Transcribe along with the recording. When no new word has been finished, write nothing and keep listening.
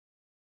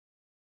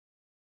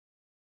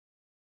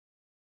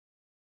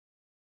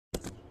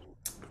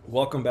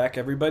Welcome back,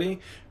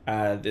 everybody.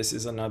 This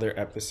is another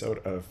episode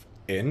of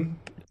In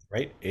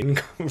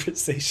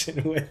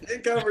Conversation with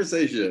In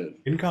conversation.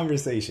 In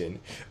Conversation.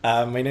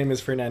 My name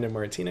is Fernando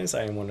Martinez.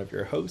 I am one of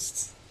your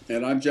hosts,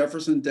 And I'm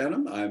Jefferson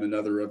Denham. I'm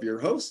another of your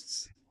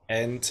hosts.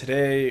 and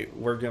today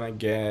we're gonna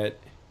get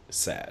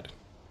sad.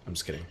 I'm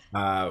just kidding.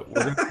 We're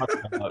gonna talk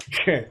about.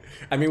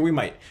 I mean, we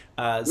might.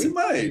 We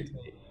might.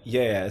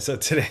 Yeah. So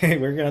today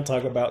we're gonna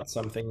talk about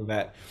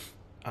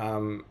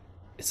um,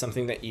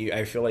 something that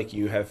I feel like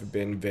you have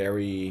been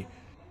very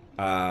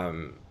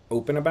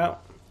open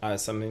about,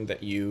 something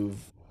that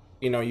you've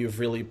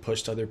really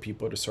pushed other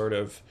people to sort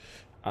of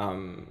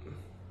um,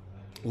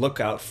 look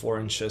out for,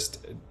 and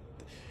just,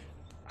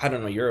 I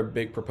don't know, you're a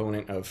big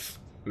proponent of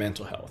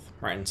mental health,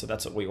 right? And so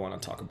that's what we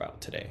want to talk about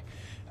today.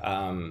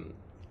 um,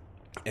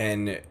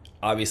 and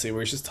obviously we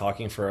were just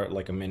talking for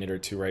like a minute or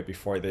two right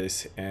before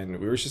this, and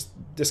we were just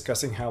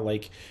discussing how,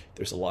 like,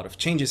 there's a lot of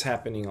changes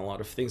happening, a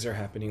lot of things are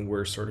happening,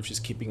 we're sort of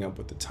just keeping up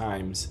with the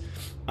times.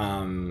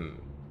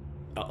 um,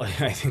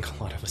 I think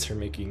a lot of us are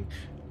making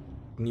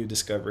new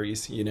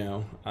discoveries,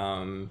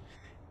 and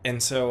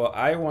so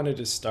I wanted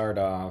to start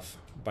off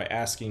by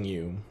asking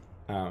you,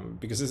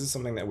 because this is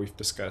something that we've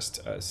discussed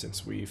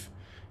since we've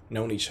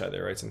known each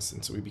other, right?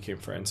 Since we became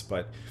friends.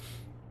 But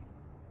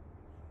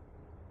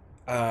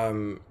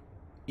um,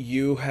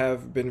 you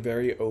have been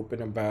very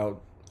open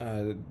about,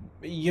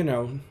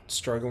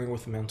 struggling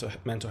with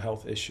mental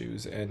health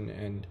issues,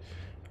 and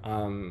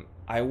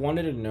I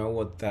wanted to know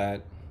what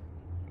that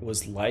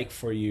was like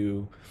for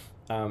you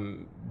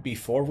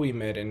before we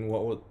met, and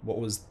what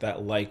was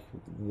that like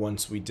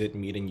once we did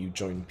meet and you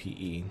joined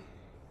PE.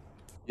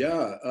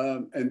 Yeah.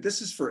 And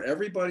this is for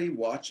everybody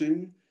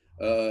watching.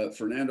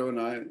 Fernando and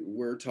I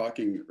were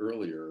talking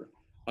earlier.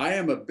 I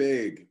am a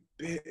big,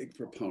 big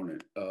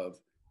proponent of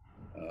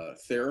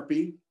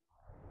therapy,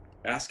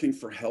 asking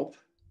for help,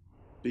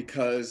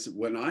 because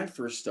when I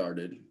first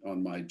started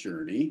on my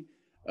journey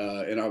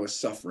and I was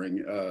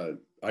suffering,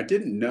 I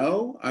didn't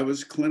know I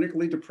was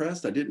clinically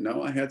depressed. I didn't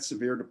know I had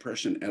severe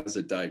depression as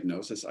a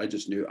diagnosis. I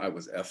just knew I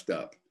was effed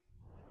up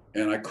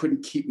and I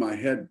couldn't keep my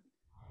head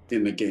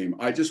in the game.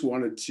 I just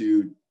wanted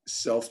to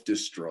self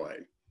destroy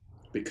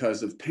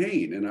because of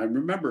pain. And I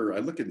remember I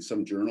look at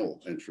some journal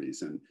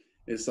entries and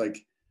it's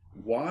like,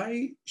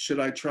 why should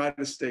I try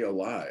to stay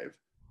alive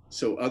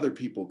so other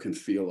people can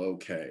feel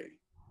okay?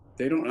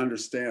 They don't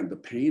understand the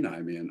pain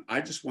I'm in. I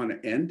just want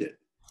to end it.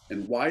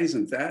 And why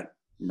isn't that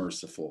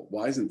merciful?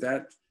 Why isn't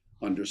that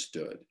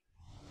understood?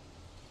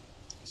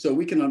 So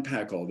we can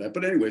unpack all that.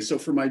 But anyway, so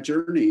for my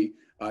journey,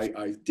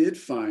 I did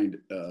find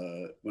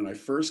when I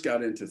first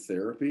got into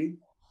therapy,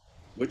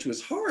 which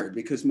was hard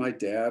because my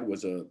dad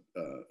was a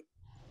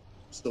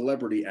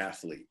celebrity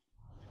athlete.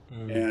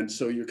 Mm, And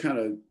so you're kind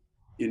of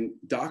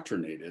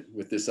indoctrinated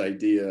with this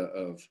idea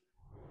of,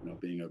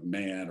 being a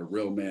man, a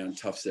real man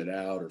toughs it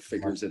out or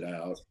figures it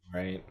out.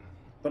 right.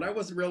 But I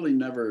was really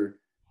never,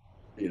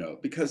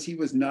 because he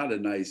was not a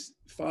nice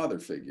father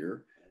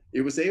figure.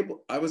 I was able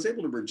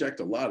to reject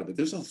a lot of it.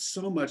 There's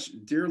so much,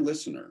 dear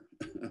listener,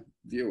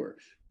 viewer,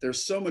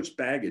 there's so much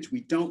baggage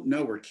we don't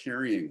know we're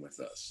carrying with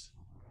us,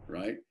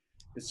 right?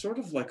 It's sort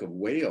of like a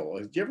whale.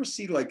 Do you ever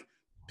see like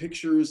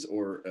pictures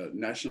or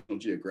National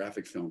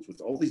Geographic films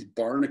with all these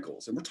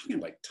barnacles? And we're talking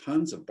like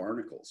tons of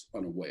barnacles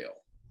on a whale.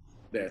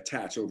 They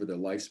attach over the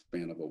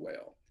lifespan of a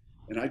whale.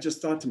 And I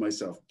just thought to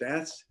myself,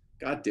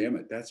 God damn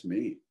it, that's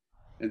me.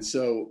 And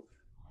so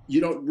you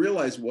don't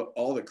realize what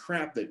all the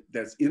crap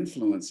that's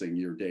influencing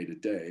your day to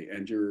day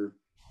and your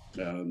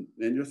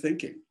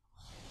thinking.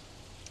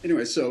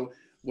 Anyway, so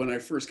when I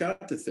first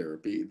got to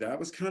therapy, that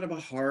was kind of a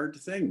hard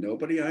thing.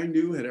 Nobody I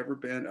knew had ever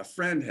been. A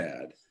friend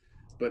had,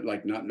 but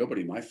like not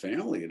nobody in my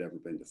family had ever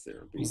been to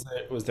therapy.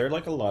 Was there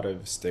like a lot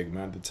of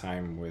stigma at the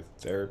time with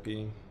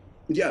therapy?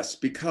 Yes,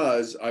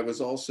 because I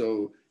was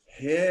also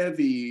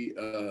heavy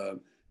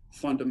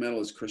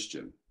fundamentalist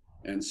Christian.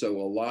 And so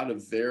a lot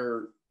of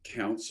their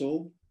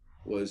counsel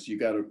was you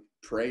got to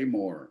pray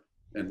more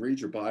and read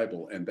your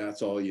Bible, and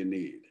that's all you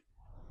need.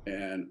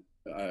 And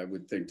I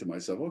would think to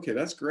myself, okay,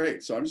 that's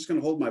great. So I'm just going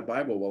to hold my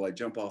Bible while I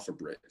jump off a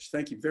bridge.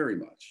 Thank you very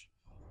much.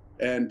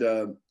 And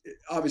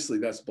obviously,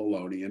 that's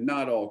baloney, and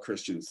not all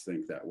Christians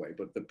think that way.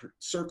 But the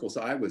circles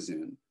I was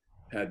in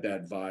had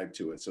that vibe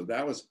to it. So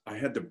I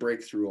had to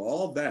break through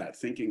all of that,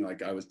 thinking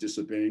like I was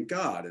disobeying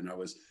God and I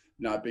was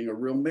not being a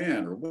real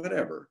man or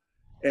whatever.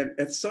 And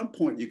at some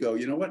point, you go,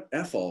 you know what?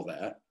 F all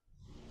that.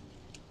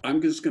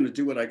 I'm just going to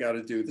do what I got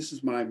to do. This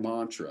is my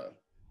mantra.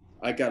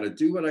 I got to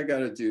do what I got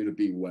to do to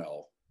be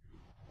well.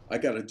 I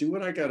got to do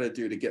what I got to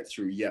do to get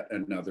through yet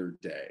another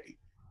day.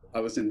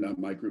 I was in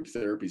my group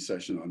therapy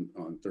session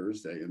on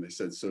Thursday, and they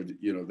said, so,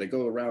 they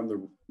go around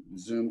the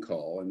Zoom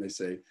call and they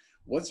say,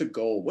 what's a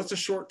goal? What's a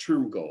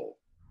short-term goal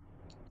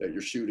that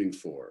you're shooting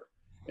for?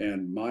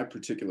 And my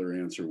particular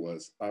answer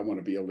was, I want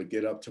to be able to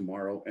get up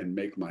tomorrow and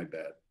make my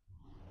bed.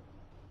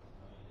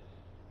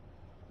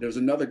 There's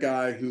another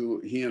guy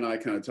who he and I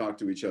kind of talk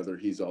to each other.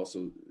 He's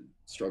also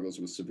struggles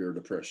with severe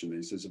depression. And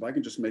he says, if I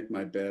can just make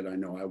my bed, I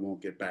know I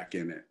won't get back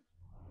in it.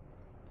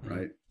 Mm.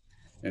 Right.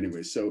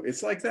 Anyway, so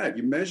it's like that.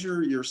 You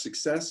measure your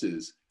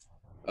successes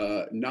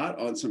not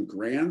on some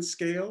grand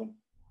scale,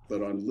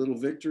 but on little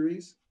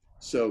victories.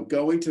 So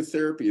going to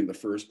therapy in the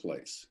first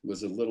place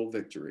was a little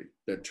victory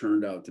that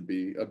turned out to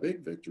be a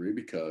big victory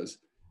because,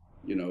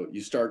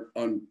 you start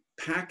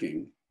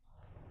unpacking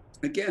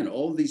again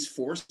all these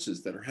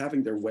forces that are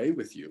having their way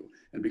with you.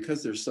 And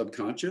because they're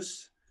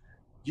subconscious,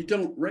 you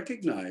don't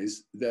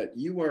recognize that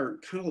you are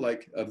kind of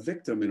like a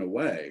victim in a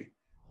way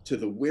to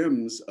the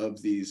whims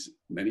of these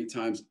many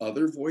times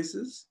other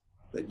voices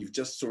that you've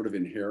just sort of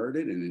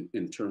inherited and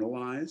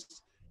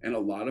internalized. And a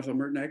lot of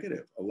them are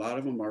negative, a lot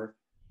of them are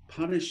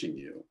punishing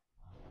you.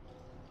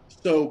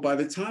 So by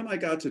the time I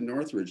got to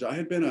Northridge, I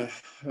had been a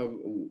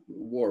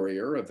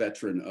warrior, a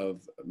veteran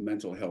of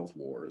mental health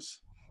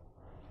wars.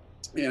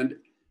 And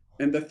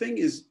and the thing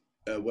is,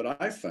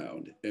 what I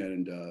found,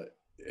 and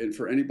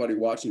for anybody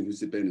watching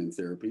who's been in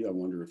therapy, I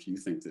wonder if you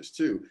think this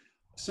too.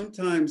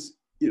 Sometimes,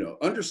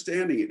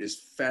 understanding it is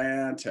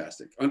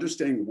fantastic.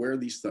 Understanding where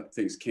these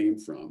things came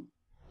from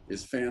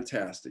is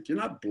fantastic. You're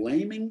not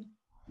blaming,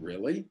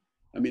 really.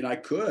 I mean, I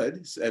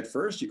could at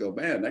first. You go,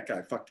 man, that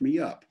guy fucked me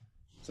up.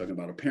 Talking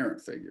about a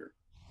parent figure.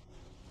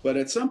 But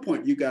at some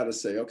point, you got to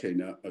say, okay,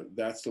 now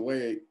that's the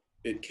way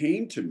it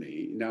came to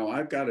me. Now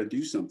I've got to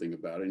do something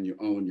about it, and you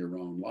own your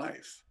own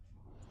life.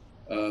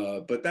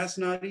 But that's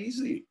not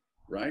easy,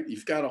 right?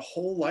 You've got a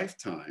whole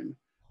lifetime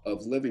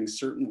of living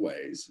certain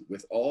ways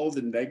with all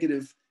the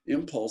negative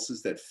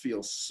impulses that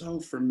feel so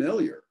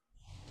familiar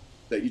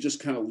that you just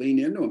kind of lean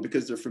into them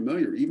because they're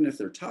familiar, even if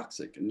they're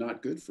toxic and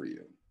not good for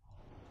you.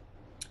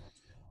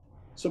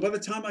 So by the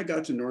time I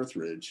got to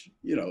Northridge,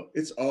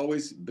 it's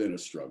always been a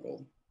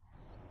struggle.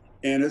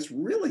 And it's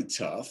really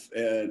tough.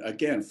 And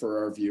again,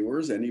 for our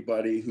viewers,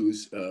 anybody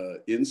who's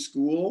in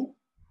school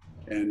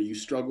and you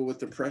struggle with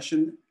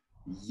depression,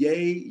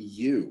 yay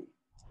you,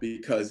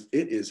 because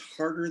it is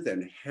harder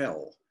than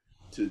hell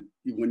to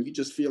when you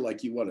just feel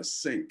like you want to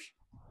sink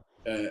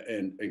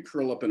and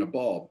curl up in a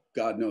ball.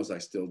 God knows I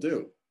still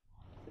do,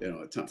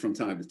 from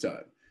time to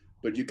time.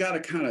 But you got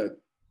to kind of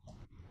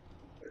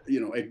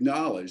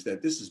acknowledge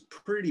that this is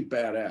pretty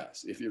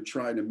badass if you're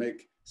trying to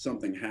make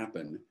something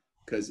happen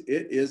because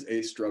it is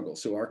a struggle.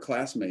 So our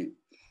classmate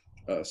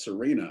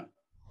Serena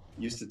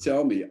used to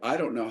tell me, I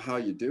don't know how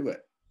you do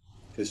it,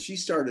 because she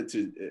started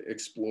to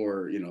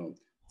explore,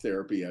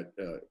 therapy at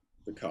the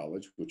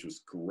college, which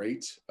was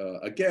great.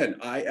 Again,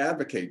 I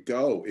advocate,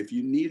 go. If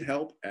you need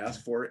help,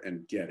 ask for it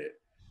and get it.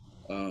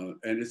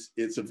 And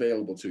it's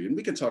available to you. And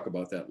we can talk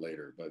about that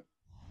later, but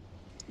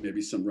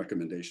maybe some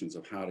recommendations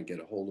of how to get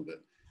a hold of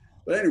it.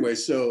 But anyway,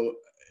 so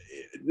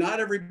not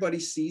everybody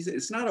sees it.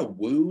 It's not a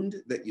wound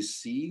that you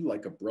see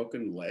like a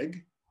broken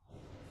leg.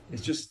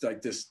 It's just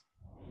like this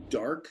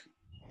dark,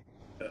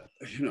 uh,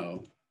 you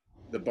know,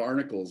 the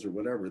barnacles or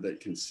whatever that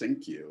can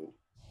sink you.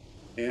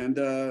 And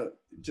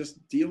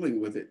just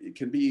dealing with it, it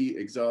can be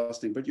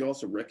exhausting, but you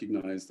also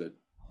recognize that,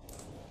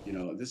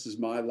 this is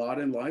my lot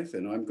in life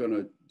and I'm going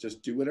to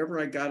just do whatever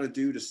I got to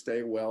do to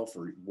stay well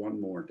for one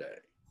more day.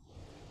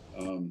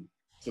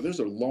 So there's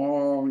a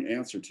long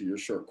answer to your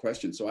short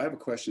question. So I have a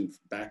question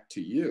back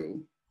to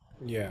you.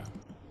 Yeah.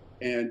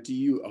 And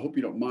I hope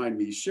you don't mind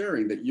me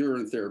sharing that you're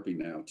in therapy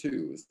now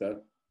too. Is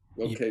that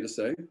okay to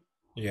say?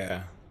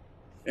 Yeah.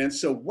 And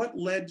so what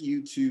led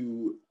you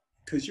to,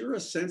 because you're a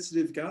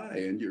sensitive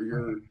guy and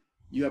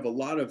you have a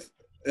lot of,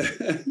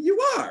 you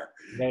are,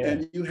 Yeah. Yeah.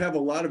 and you have a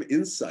lot of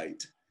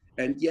insight.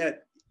 And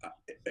yet,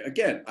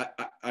 again,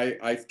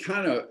 I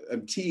kind of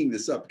am teeing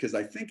this up because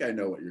I think I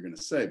know what you're going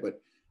to say,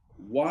 but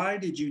why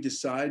did you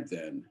decide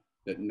then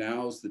that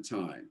now's the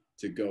time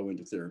to go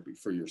into therapy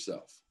for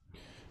yourself?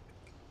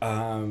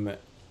 Um,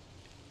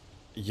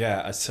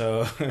 yeah,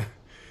 so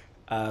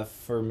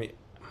for me,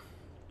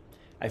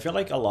 I feel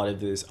like a lot of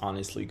this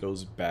honestly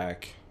goes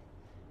back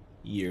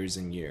years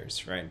and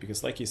years, right?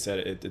 Because, like you said,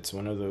 it's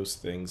one of those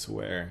things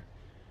where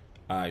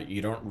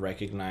you don't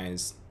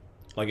recognize,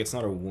 like, it's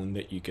not a wound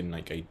that you can,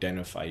 like,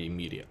 identify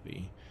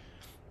immediately.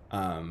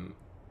 Um,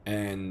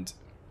 and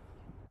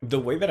the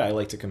way that I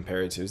like to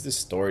compare it to is this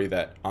story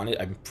that, on it,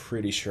 I'm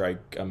pretty sure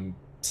I'm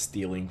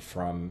stealing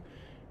from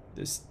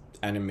this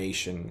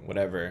animation,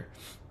 whatever.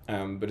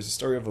 But it's a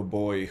story of a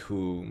boy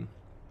who,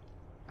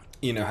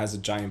 has a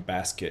giant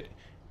basket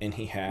and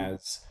he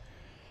has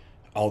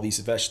all these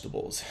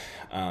vegetables.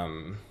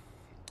 Um,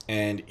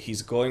 and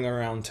he's going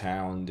around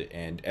town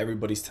and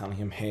everybody's telling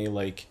him, hey,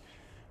 like,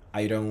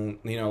 I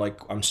don't, like,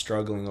 I'm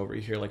struggling over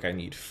here. Like, I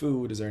need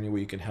food. Is there any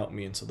way you can help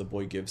me? And so the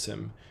boy gives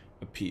him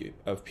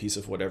a piece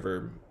of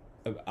whatever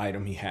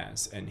item he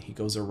has. And he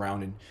goes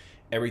around, and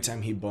every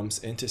time he bumps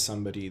into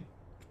somebody,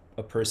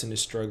 a person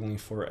is struggling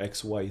for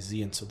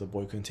XYZ. And so the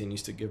boy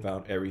continues to give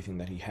out everything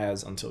that he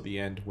has until the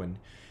end. When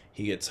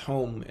he gets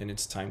home and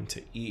it's time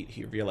to eat,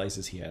 he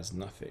realizes he has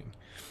nothing.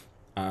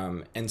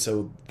 And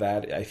so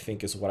that, I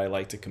think, is what I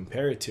like to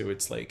compare it to.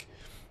 It's like,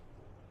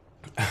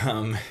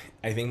 um,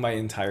 I think my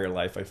entire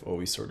life I've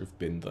always sort of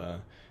been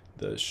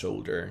the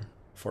shoulder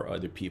for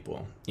other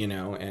people,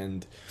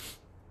 and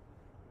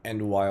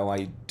And while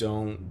I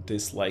don't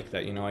dislike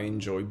that, I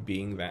enjoy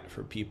being that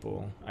for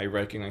people, I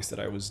recognize that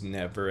I was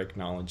never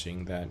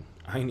acknowledging that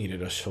I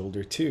needed a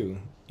shoulder too,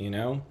 you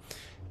know?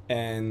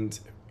 And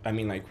I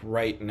mean, like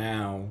right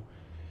now,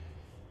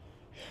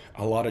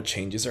 a lot of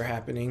changes are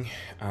happening.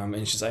 And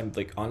it's just, I'm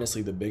like,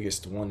 honestly, the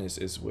biggest one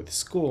is with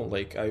school.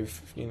 Like,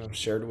 I've,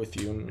 shared with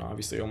you and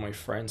obviously all my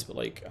friends, but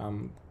like,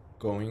 I'm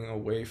going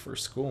away for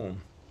school.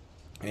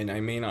 And I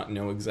may not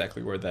know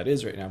exactly where that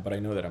is right now, but I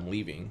know that I'm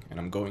leaving and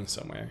I'm going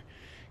somewhere.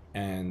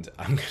 And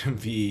I'm gonna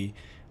be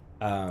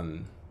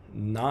um,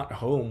 not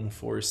home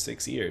for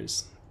 6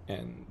 years,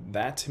 and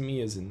that to me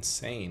is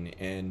insane.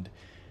 And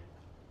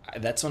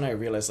that's when I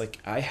realized like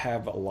I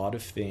have a lot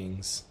of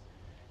things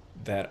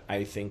that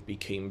I think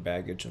became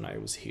baggage when I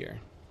was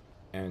here,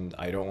 and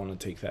I don't want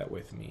to take that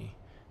with me.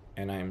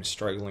 And I'm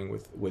struggling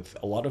with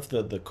a lot of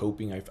the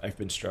coping I've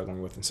been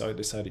struggling with, and so I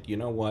decided, you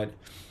know what,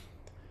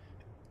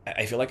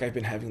 I feel like I've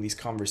been having these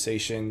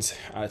conversations,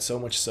 so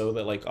much so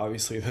that like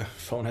obviously the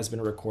phone has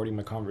been recording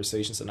my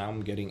conversations, and now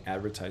I'm getting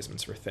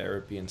advertisements for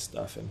therapy and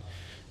stuff. And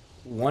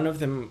one of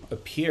them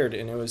appeared,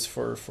 and it was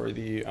for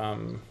the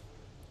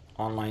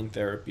online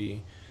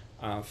therapy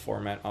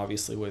format,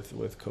 obviously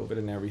with COVID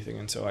and everything.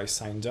 And so I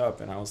signed up,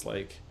 and I was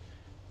like,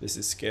 this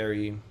is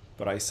scary,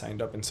 but I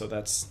signed up, and so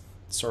that's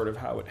sort of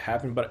how it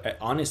happened. But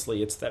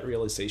honestly, it's that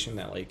realization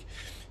that like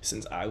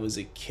since I was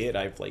a kid,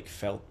 I've like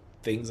felt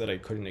things that I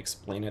couldn't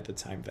explain at the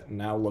time, that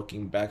now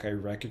looking back I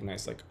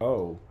recognize like,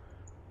 oh,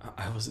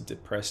 I was a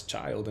depressed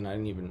child and I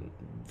didn't even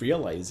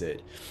realize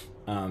it.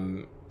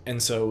 And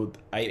so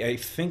I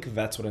think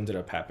that's what ended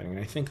up happening,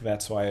 and I think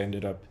that's why I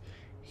ended up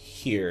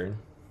here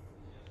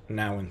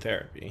now in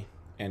therapy.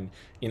 And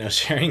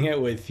sharing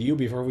it with you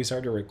before we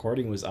started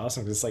recording was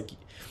awesome, because it's like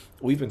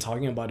we've been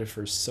talking about it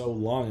for so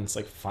long. It's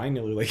like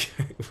finally, like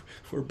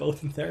we're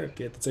both in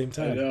therapy at the same I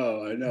time.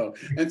 know, I know.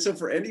 And so,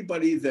 for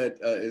anybody that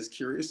is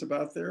curious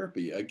about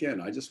therapy, again,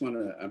 I just want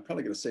to, I'm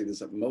probably going to say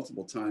this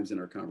multiple times in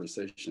our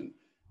conversation.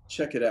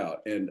 Check it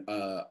out. And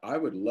I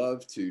would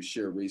love to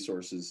share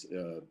resources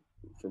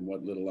from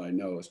what little I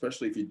know,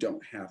 especially if you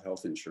don't have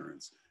health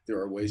insurance. There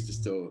are ways to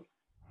still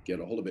get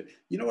a hold of it.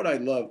 You know what I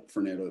love,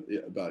 Fernando,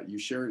 about you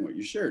sharing what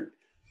you shared?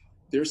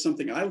 There's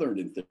something I learned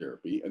in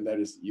therapy, and that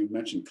is you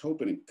mentioned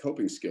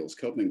coping skills,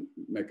 coping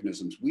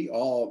mechanisms. We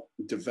all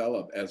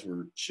develop as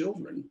we're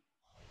children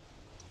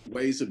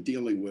ways of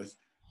dealing with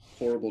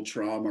horrible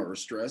trauma or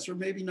stress, or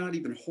maybe not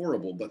even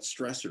horrible, but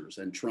stressors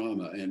and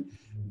trauma. And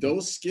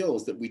those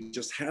skills that we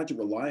just had to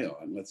rely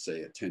on, let's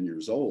say at 10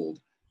 years old,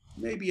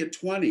 maybe at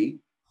 20,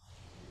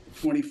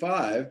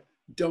 25,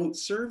 don't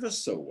serve us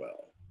so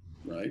well,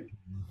 right?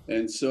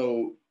 And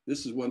so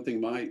this is one thing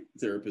my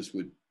therapist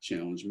would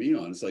challenge me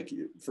on. It's like,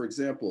 for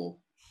example,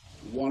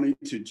 wanting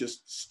to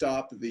just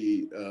stop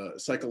the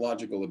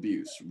psychological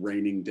abuse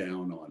raining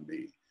down on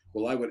me.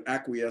 Well, I would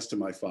acquiesce to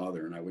my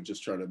father and I would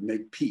just try to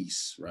make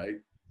peace, right?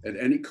 At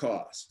any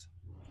cost.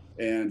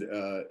 And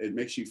it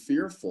makes you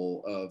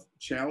fearful of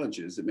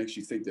challenges. It makes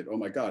you think that, oh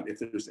my God, if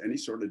there's any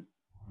sort of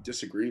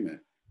disagreement,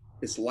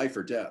 it's life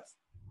or death.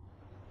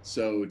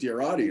 So,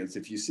 dear audience,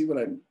 if you see what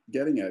I'm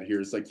getting at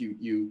here, it's like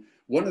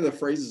one of the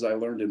phrases I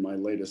learned in my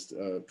latest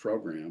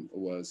program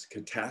was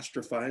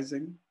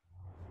catastrophizing.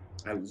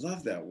 I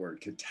love that word,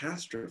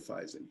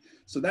 catastrophizing.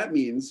 So that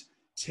means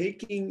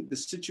taking the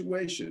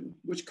situation,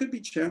 which could be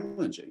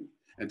challenging,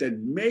 and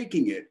then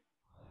making it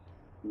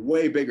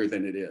way bigger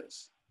than it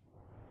is,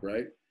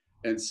 right?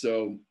 And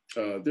so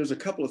there's a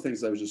couple of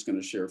things I was just going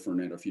to share,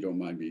 Fernando, if you don't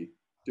mind me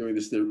doing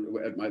this. There,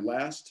 at my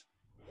last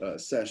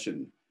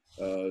session,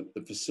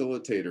 the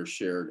facilitator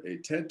shared a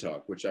TED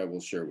Talk, which I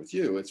will share with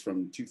you. It's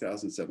from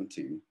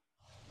 2017.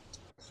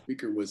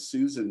 Speaker was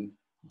Susan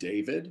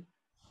David.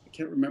 I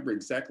can't remember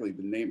exactly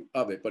the name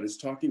of it, but it's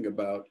talking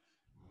about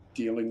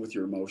dealing with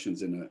your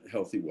emotions in a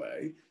healthy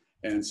way.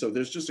 And so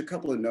there's just a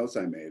couple of notes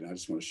I made. I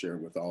just want to share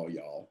with all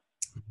y'all.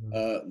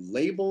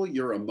 Label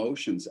your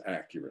emotions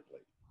accurately.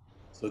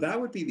 So that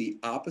would be the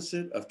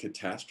opposite of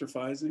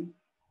catastrophizing.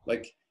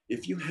 Like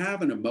if you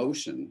have an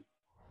emotion,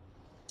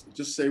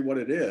 just say what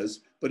it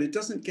is, but it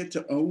doesn't get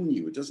to own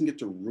you. It doesn't get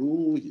to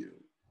rule you.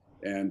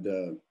 And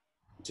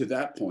to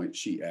that point,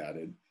 she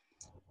added,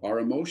 our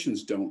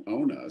emotions don't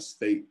own us.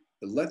 They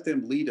let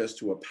them lead us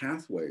to a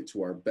pathway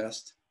to our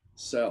best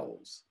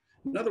selves.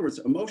 In other words,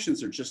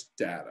 emotions are just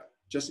data,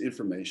 just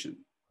information.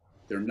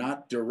 They're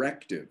not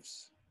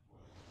directives.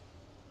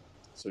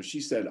 So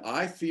she said,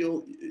 I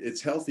feel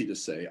it's healthy to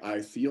say,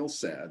 I feel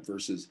sad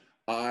versus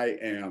I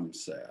am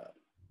sad,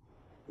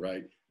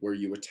 right? Where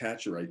you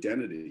attach your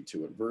identity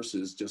to it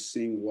versus just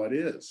seeing what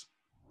is.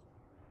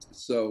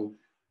 So,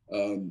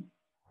 the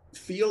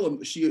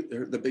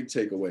big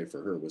takeaway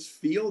for her was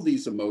feel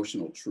these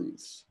emotional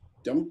truths.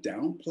 Don't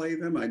downplay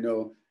them. I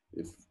know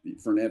if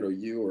Fernando,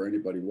 you or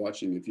anybody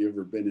watching, if you've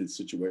ever been in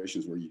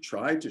situations where you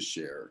tried to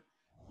share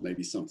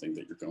maybe something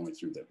that you're going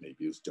through that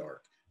maybe is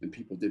dark and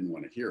people didn't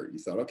want to hear it, you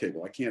thought, okay,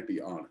 well, I can't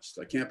be honest.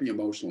 I can't be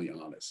emotionally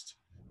honest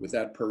with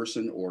that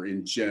person or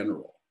in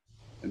general.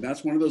 And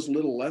that's one of those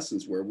little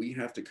lessons where we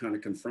have to kind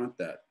of confront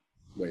that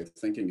way of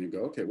thinking and go,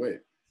 okay, wait,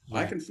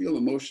 I Yeah. can feel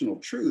emotional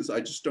truths. I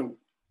just don't,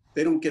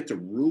 they don't get to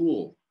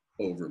rule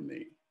over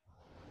me,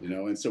 you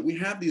know? And so we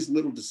have these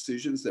little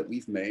decisions that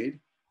we've made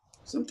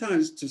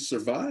sometimes to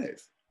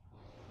survive,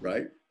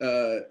 right?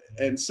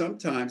 And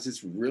sometimes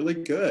it's really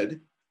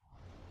good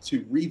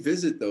to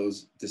revisit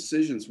those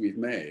decisions we've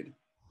made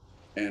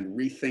and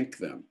rethink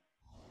them.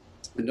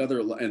 Another,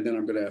 and then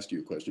I'm going to ask you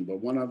a question,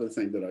 but one other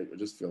thing that I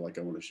just feel like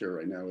I want to share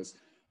right now is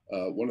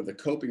one of the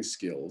coping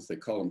skills, they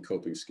call them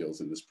coping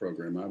skills in this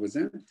program I was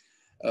in,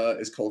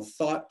 is called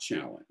thought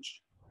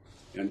challenge.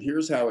 And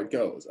here's how it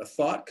goes. A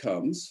thought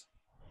comes,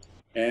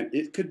 and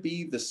it could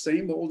be the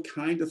same old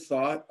kind of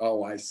thought.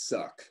 Oh, I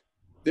suck.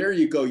 There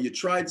you go. You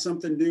tried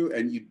something new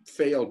and you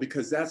failed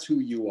because that's who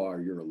you are.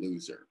 You're a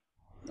loser,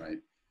 right?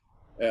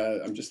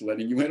 I'm just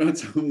letting you in on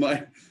some of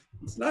my,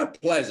 it's not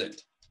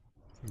pleasant.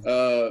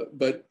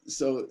 But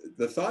so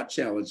the thought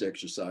challenge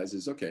exercise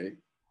is okay,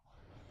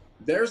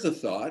 there's a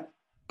thought.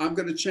 I'm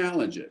going to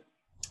challenge it.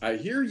 I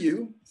hear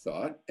you,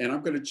 thought, and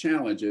I'm going to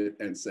challenge it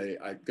and say,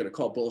 I'm going to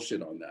call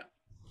bullshit on that.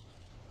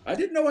 I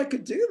didn't know I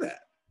could do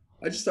that.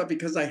 I just thought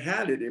because I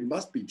had it, it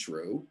must be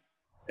true.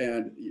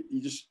 And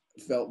you just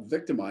felt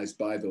victimized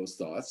by those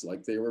thoughts,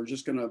 like they were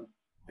just going to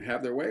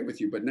have their way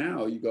with you. But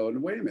now you go,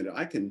 and wait a minute,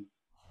 I can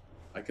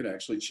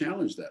actually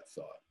challenge that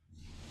thought.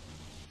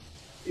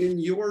 In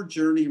your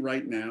journey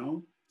right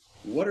now,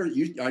 what are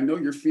you, I know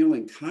you're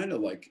feeling kind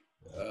of like,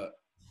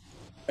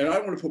 and I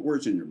don't want to put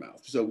words in your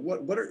mouth. So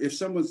what are, if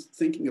someone's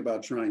thinking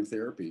about trying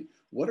therapy,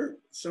 what are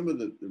some of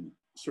the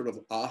sort of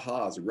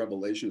ahas or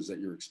revelations that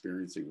you're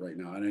experiencing right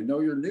now? And I know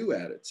you're new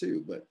at it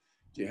too, but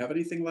do you have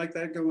anything like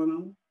that going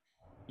on?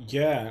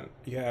 Yeah,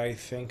 yeah, I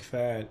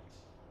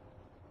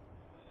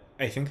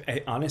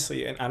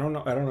honestly, and I don't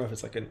know if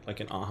it's like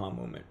an aha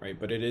moment, right?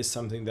 But it is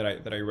something that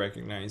I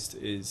recognized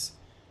is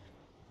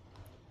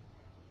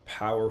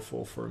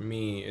powerful for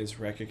me, is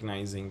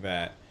recognizing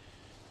that,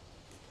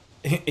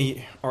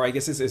 or I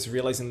guess it's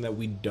realizing that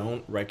we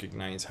don't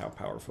recognize how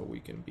powerful we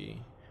can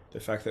be. The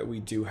fact that we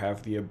do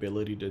have the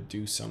ability to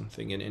do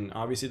something, and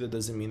obviously that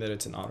doesn't mean that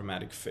it's an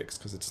automatic fix,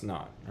 because it's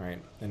not,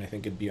 right? And I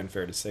think it'd be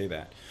unfair to say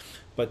that.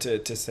 But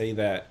to say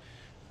that,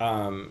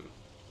 um,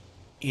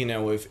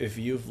 if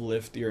you've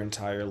lived your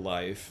entire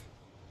life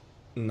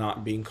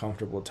not being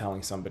comfortable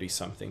telling somebody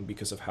something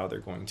because of how they're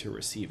going to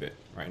receive it,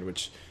 right?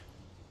 Which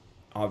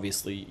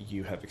obviously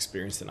you have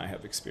experienced and I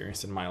have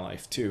experienced in my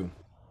life too.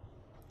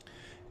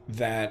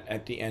 That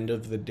at the end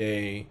of the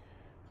day,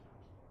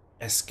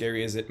 as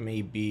scary as it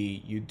may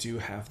be, you do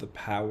have the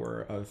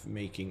power of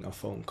making a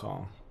phone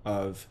call,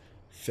 of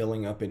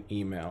filling up an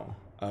email,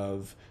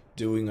 of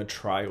doing a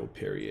trial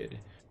period,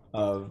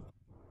 of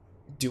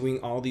doing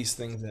all these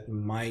things that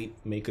might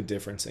make a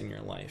difference in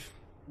your life.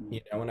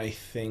 And I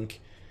think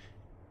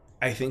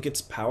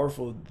it's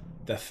powerful,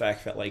 the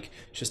fact that, like,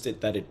 just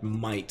that it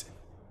might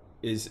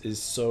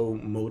is so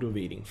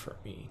motivating for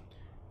me.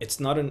 It's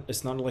not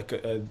like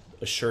a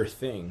sure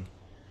thing,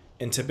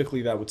 and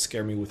typically that would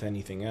scare me with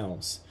anything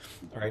else,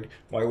 right?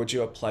 Why would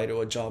you apply to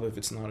a job if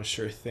it's not a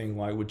sure thing?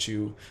 Why would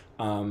you,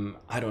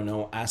 I don't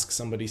know, ask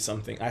somebody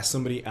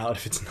out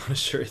if it's not a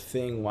sure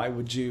thing? Why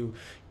would you,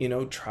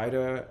 try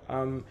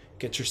to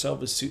get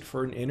yourself a suit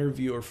for an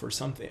interview or for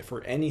something,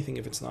 for anything,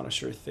 if it's not a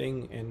sure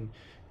thing? And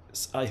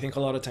I think a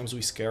lot of times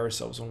we scare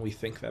ourselves when we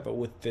think that. But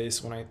with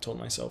this, when I told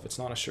myself it's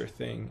not a sure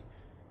thing,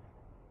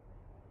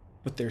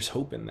 but there's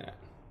hope in that,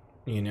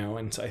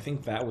 and so I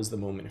think that was the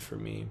moment for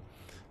me.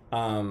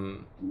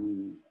 um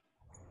Mm,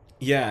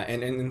 yeah,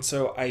 and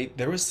so I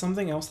there was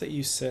something else that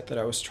you said that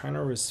I was trying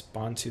to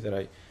respond to that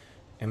I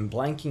am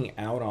blanking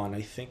out on.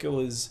 I think it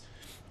was,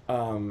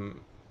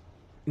 um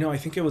no, I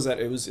think it was that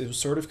it was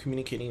sort of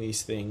communicating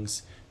these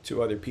things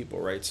to other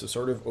people, right? So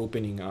sort of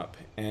opening up.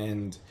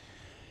 And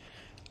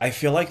I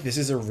feel like this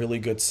is a really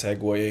good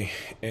segue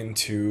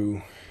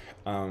into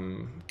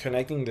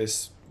connecting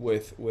this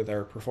with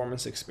our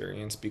performance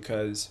experience,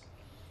 because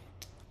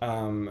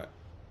um,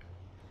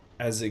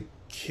 as a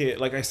kid,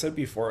 like I said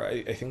before,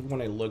 I think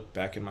when I look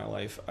back in my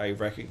life, I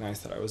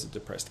recognize that I was a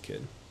depressed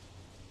kid.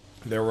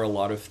 There were a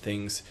lot of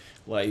things,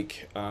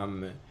 like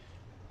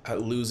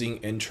losing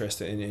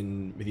interest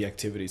in the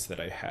activities that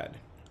I had,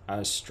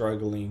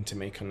 struggling to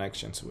make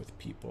connections with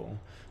people,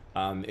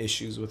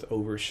 issues with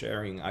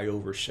oversharing. I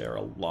overshare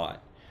a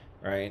lot,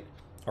 right?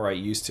 Or I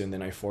used to, and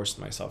then I forced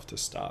myself to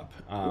stop.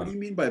 what do you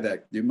mean by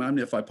that? Do you mind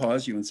if I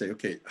pause you and say,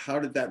 okay, how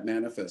did that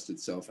manifest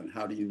itself, and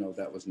how do you know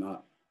that was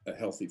not a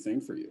healthy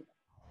thing for you?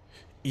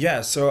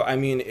 Yeah, so I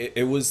mean,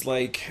 it was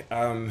like,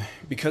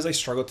 because I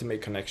struggled to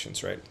make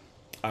connections, right?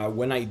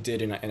 When I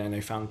did, and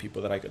I found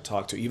people that I could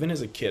talk to, even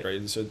as a kid,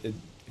 right? So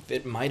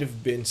it might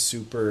have been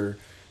super,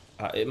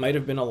 it might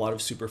have been a lot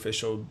of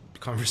superficial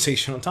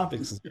conversational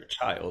topics as you're a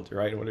child,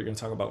 right? What are you going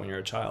to talk about when you're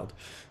a child?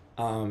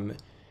 Um,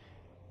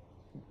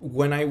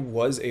 when I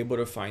was able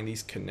to find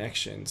these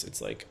connections, it's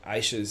like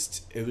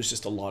it was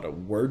just a lot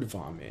of word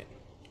vomit,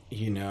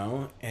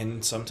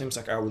 And sometimes,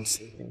 like, I would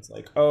say things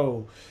like,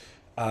 "Oh,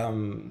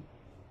 um,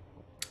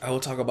 I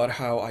will talk about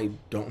how I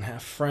don't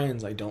have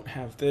friends. I don't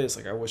have this.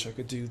 Like, I wish I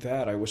could do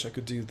that. I wish I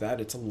could do that."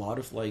 It's a lot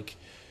of, like,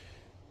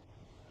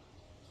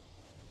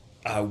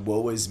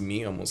 woe is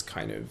me almost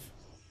kind of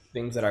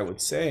things that I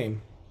would say.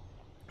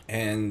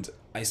 And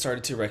I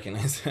started to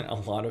recognize that a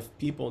lot of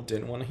people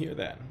didn't want to hear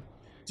that.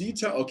 Do you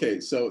tell? Okay,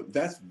 so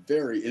that's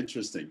very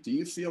interesting. Do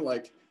you feel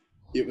like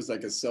it was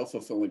like a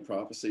self-fulfilling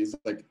prophecy? It's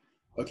like,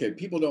 okay,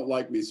 people don't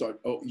like me, so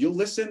oh, you'll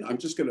listen. I'm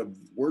just gonna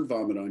word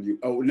vomit on you.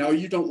 Oh, now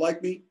you don't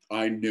like me?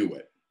 I knew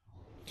it.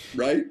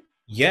 Right?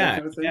 That Yeah,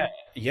 kind of yeah, thing.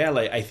 yeah.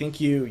 Like I think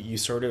you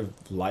sort of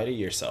lie to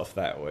yourself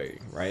that way,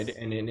 right?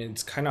 And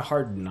it's kind of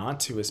hard not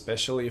to,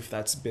 especially if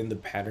that's been the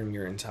pattern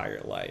your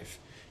entire life.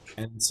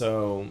 And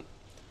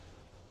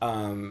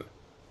um,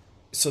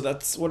 so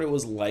that's what it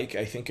was like,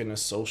 I think, in a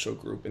social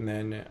group. And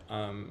then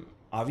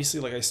obviously,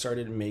 like I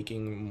started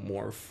making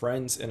more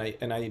friends, and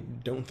I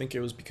don't think it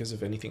was because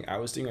of anything I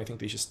was doing. I think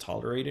they just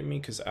tolerated me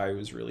because I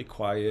was really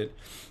quiet.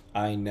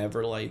 I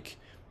never like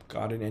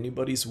got in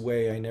anybody's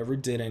way. I never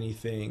did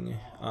anything.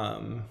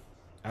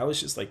 I was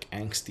just like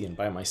angsty and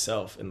by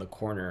myself in the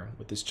corner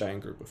with this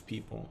giant group of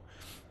people.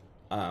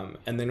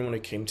 And then when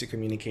it came to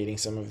communicating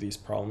some of these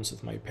problems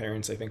with my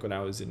parents, I think when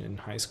I was in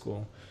high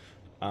school,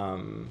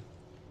 um,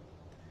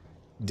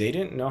 they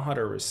didn't know how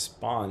to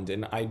respond.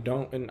 And I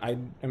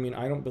mean,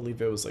 I don't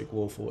believe it was like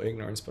willful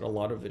ignorance, but a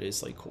lot of it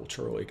is like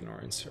cultural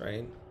ignorance,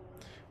 right?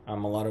 A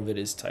lot of it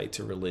is tied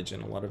to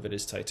religion. A lot of it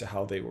is tied to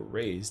how they were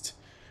raised.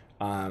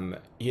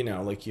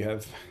 Like you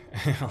have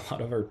a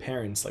lot of our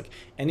parents, like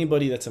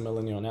anybody that's a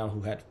millennial now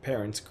who had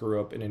parents grew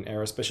up in an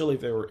era, especially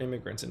if they were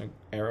immigrants, in an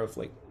era of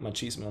like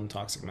machismo and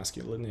toxic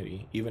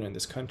masculinity, even in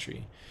this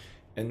country.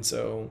 And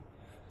so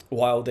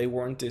while they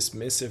weren't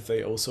dismissive,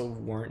 they also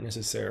weren't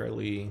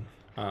necessarily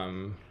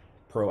um,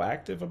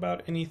 proactive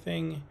about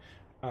anything.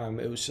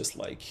 It was just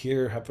like,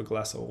 here, have a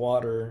glass of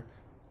water,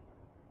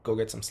 go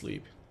get some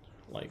sleep.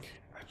 Like,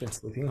 I've been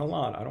sleeping a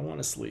lot. I don't want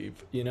to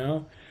sleep?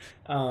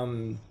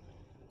 Um,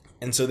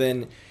 and so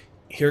then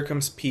here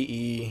comes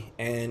PE,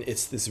 and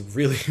it's this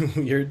really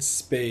weird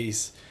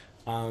space.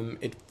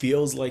 It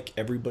feels like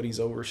everybody's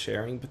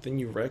oversharing, but then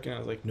you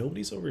recognize like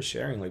nobody's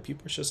oversharing. Like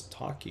people are just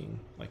talking.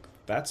 Like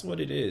that's what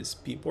it is.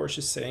 People are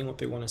just saying what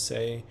they want to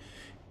say,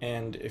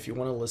 and if you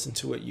want to listen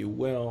to it, you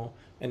will.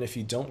 And if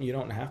you don't, you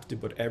don't have to.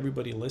 But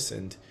everybody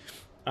listened,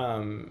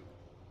 um,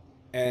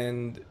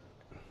 and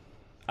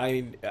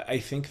I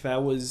think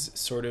that was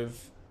sort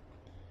of,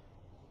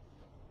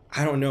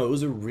 I don't know. It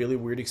was a really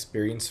weird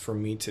experience for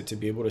me to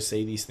be able to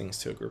say these things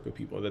to a group of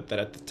people that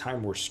at the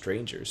time were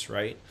strangers,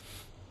 right?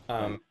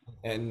 Right. Um,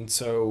 and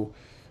so,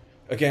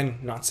 again,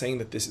 not saying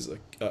that this is a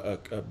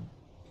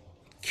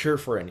cure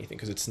for anything,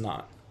 because it's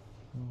not.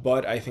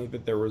 But I think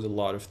that there was a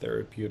lot of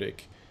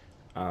therapeutic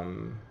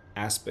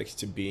aspects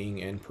to being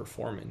in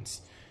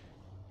performance.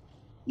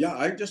 Yeah,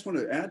 I just want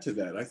to add to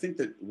that. I think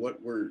that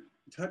what we're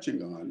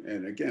touching on,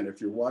 and again,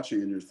 if you're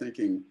watching and you're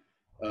thinking,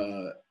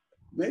 uh,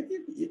 maybe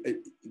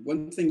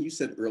one thing you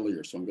said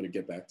earlier, so I'm going to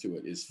get back to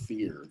it, is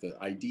fear, the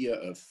idea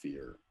of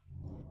fear.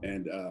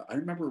 And I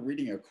remember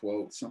reading a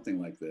quote, something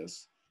like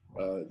this,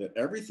 that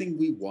everything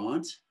we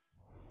want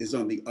is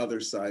on the other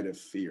side of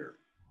fear.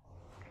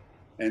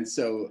 And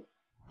so,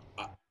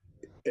 uh,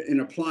 in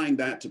applying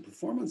that to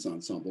performance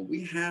ensemble,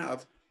 we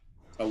have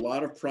a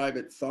lot of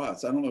private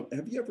thoughts. I don't know.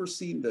 Have you ever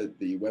seen the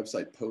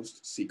website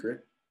Post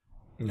Secret?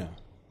 No.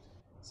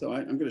 So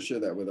I'm going to share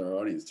that with our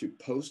audience too.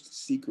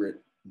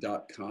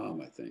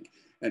 Postsecret.com, I think.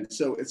 And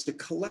so it's a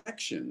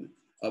collection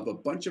of a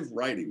bunch of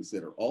writings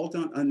that are all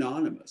done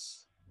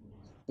anonymous,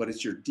 but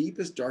it's your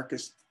deepest,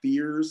 darkest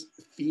fears,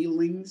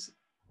 feelings,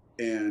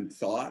 and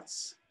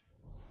thoughts.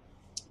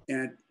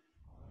 And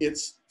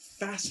it's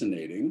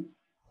fascinating.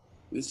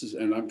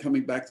 And I'm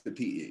coming back to the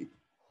PE.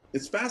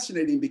 It's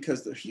fascinating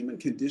because the human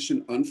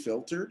condition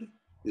unfiltered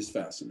is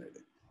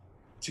fascinating.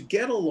 To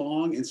get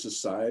along in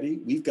society,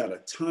 we've got a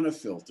ton of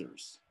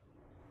filters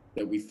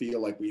that we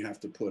feel like we have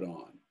to put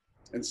on.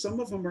 And some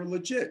of them are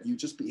legit. You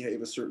just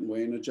behave a certain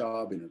way in a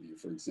job interview,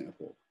 for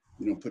example.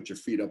 You don't put your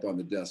feet up on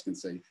the desk and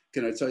say,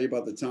 "Can I tell you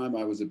about the time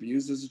I was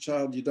abused as a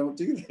child?" You don't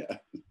do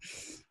that.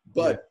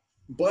 Yeah.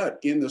 But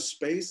in the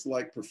space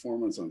like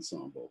performance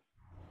ensemble,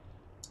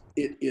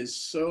 it is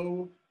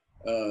so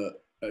uh,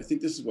 I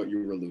think this is what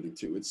you were alluding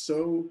to. It's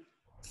so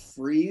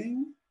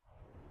freeing,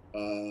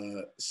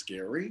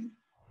 scary,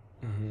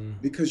 Mm-hmm.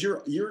 because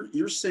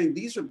you're saying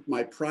these are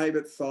my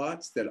private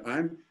thoughts that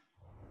I'm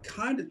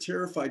kind of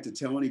terrified to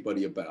tell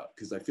anybody about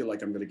because I feel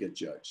like I'm going to get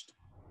judged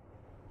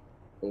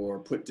or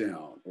put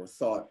down or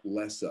thought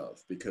less of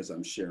because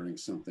I'm sharing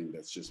something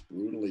that's just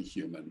brutally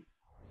human.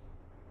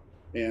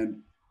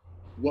 And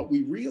what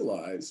we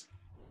realize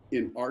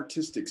in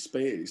artistic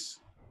space,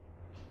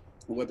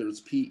 whether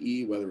it's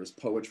PE, whether it's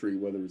poetry,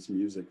 whether it's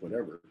music,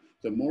 whatever,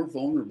 the more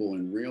vulnerable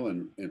and real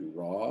and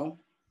raw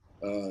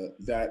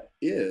that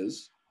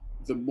is,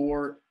 the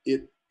more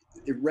it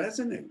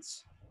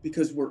resonates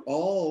because we're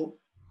all,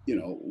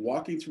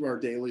 walking through our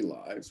daily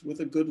lives with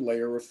a good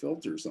layer of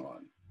filters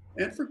on,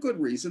 and for good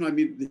reason. I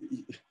mean,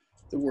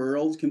 the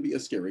world can be a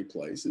scary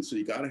place, and so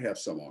you got to have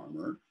some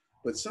armor.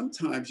 But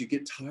sometimes you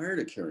get tired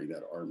of carrying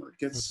that armor. It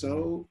gets Mm-hmm.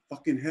 so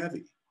fucking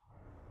heavy.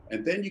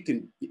 And then you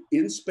can,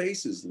 in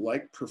spaces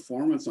like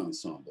performance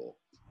ensemble,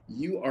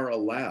 you are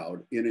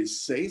allowed in a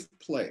safe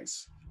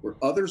place where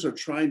others are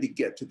trying to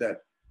get to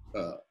that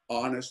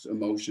honest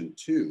emotion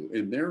too,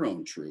 in their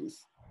own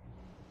truth.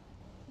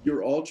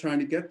 You're all trying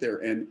to get there.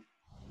 And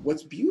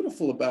what's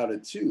beautiful about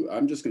it too,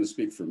 I'm just going to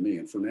speak for me,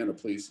 and Fernanda,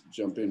 please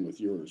jump in with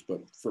yours.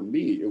 But for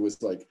me, it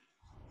was like,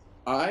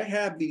 I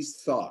have these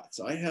thoughts,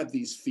 I have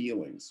these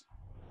feelings,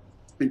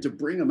 and to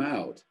bring them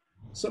out,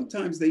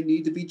 sometimes they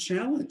need to be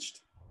challenged.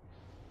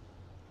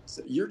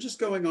 So you're just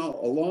going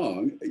all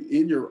along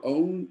in your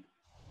own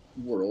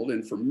world.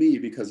 And for me,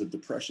 because of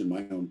depression,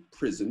 my own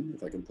prison,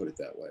 if I can put it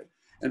that way.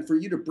 And for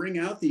you to bring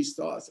out these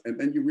thoughts, and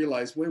then you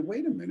realize,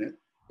 wait a minute.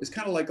 It's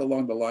kind of like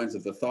along the lines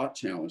of the thought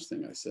challenge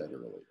thing I said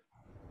earlier.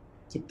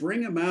 To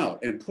bring them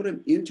out and put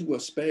them into a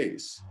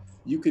space,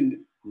 you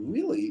can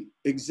really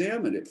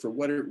examine it for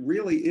what it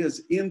really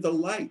is in the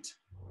light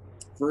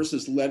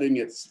versus letting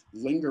it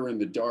linger in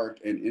the dark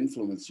and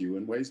influence you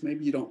in ways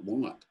maybe you don't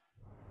want.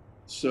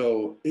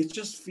 So it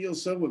just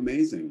feels so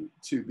amazing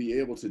to be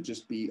able to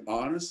just be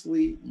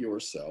honestly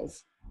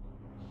yourself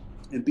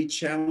and be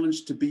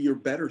challenged to be your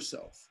better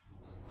self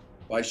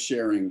by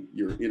sharing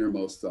your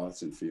innermost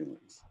thoughts and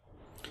feelings.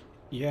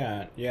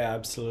 Yeah, yeah,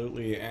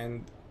 absolutely.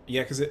 And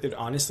yeah, because it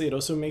honestly, it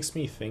also makes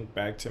me think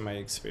back to my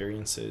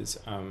experiences.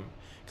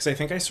 Because I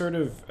think I sort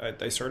of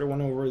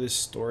went over this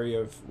story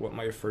of what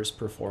my first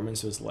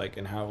performance was like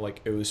and how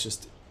like it was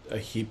just a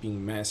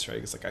heaping mess, right?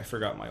 Because like I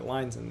forgot my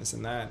lines and this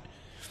and that.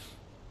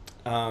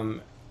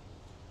 Um,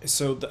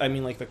 I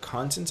mean, like the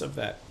content of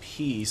that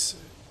piece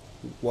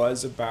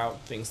was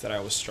about things that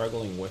I was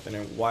struggling with,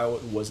 and while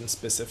it wasn't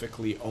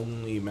specifically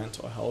only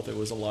mental health, it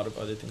was a lot of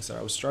other things that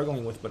I was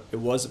struggling with, but it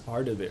was a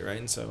part of it, right?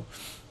 And so,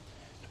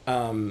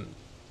 um,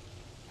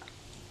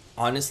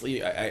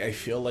 honestly, I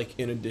feel like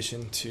in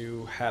addition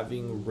to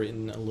having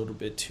written a little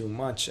bit too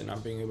much and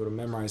not being able to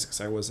memorize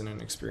because I wasn't an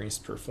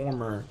experienced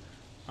performer,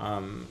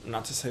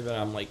 not to say that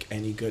I'm like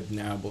any good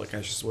now, but like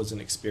I just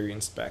wasn't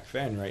experienced back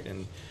then, right?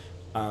 And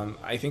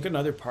I think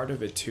another part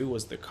of it too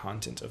was the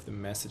content of the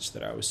message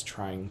that I was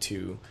trying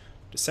to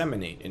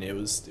disseminate, and it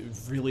was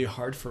really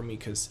hard for me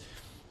because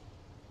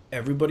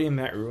everybody in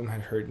that room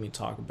had heard me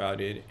talk about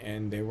it,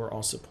 and they were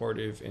all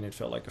supportive, and it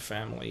felt like a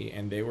family,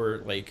 and they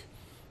were like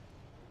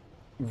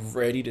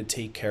ready to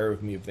take care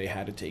of me if they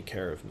had to take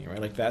care of me, right?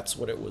 Like that's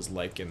what it was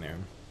like in there.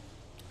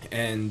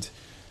 And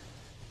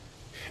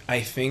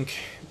I think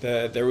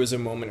that there was a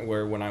moment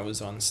where when I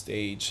was on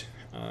stage,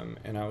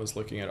 and I was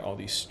looking at all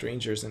these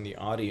strangers in the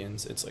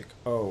audience, it's like,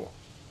 oh,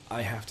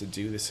 I have to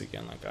do this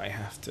again. Like I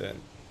have to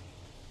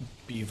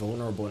be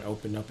vulnerable and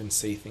open up and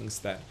say things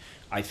that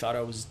I thought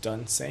I was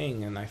done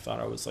saying, and I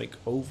thought I was like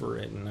over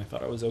it, and I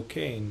thought I was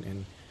okay,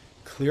 and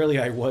clearly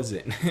I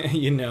wasn't,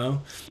 you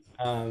know.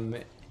 Um,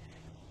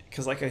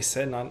 because like I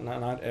said,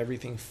 not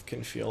everything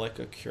can feel like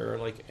a cure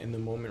like in the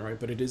moment, right?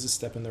 But it is a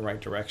step in the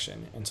right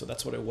direction, and so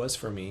that's what it was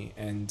for me.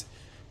 And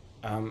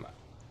um,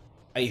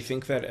 I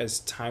think that as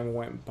time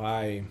went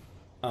by,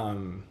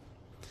 um,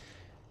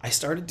 I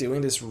started doing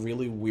this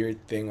really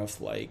weird thing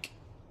of like,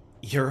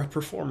 you're a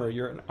performer,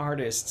 you're an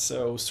artist,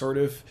 so sort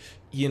of,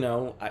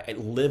 I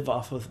live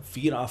off of,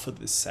 feed off of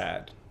the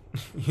sad,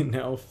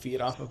 feed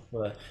off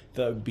of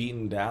the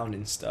beaten down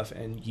and stuff,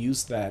 and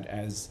use that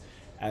as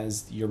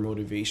your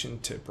motivation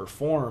to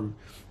perform.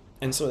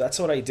 And so that's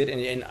what I did,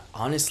 and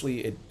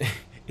honestly, it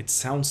it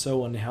sounds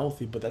so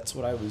unhealthy, but that's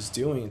what I was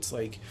doing. It's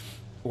like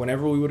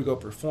whenever we would go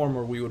perform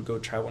or we would go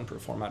travel and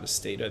perform out of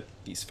state at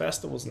these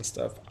festivals and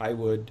stuff, I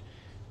would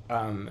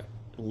um,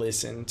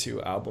 listen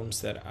to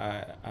albums that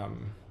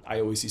I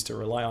always used to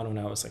rely on when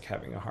I was like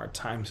having a hard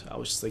time. So I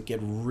was just like get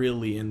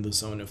really in the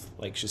zone of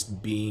like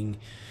just being,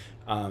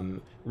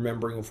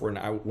 remembering of when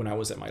I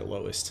was at my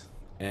lowest,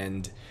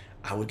 and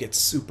I would get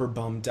super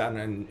bummed out,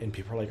 and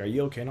people are like, "Are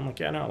you okay?" And I'm like,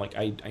 "Yeah, no, like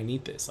I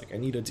need this, like I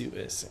need to do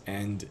this,"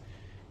 and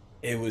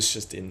it was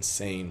just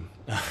insane.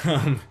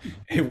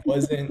 It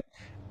wasn't.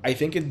 I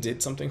think it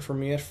did something for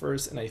me at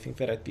first, and I think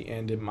that at the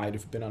end it might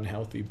have been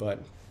unhealthy,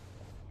 but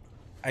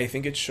I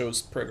think it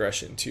shows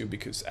progression too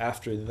because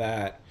after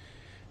that,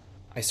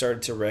 I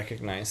started to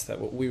recognize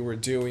that what we were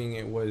doing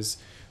it was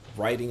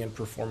writing and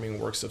performing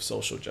works of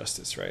social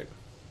justice, right?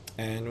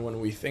 And when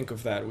we think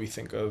of that, we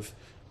think of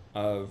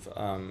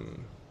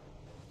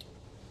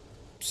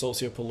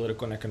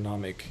socio-political and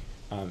economic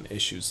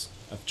issues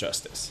of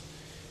justice.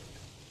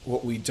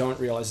 What we don't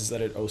realize is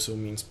that it also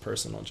means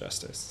personal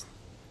justice,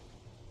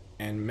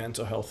 and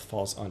mental health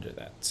falls under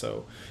that.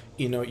 So,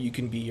 you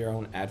can be your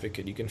own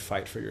advocate, you can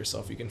fight for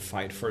yourself, you can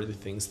fight for the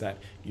things that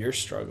you're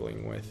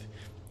struggling with.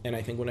 And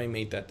I think when I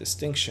made that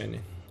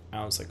distinction,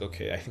 I was like,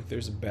 okay, I think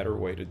there's a better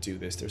way to do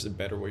this, there's a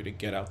better way to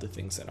get out the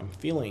things that I'm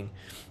feeling.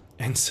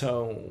 And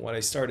so what I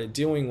started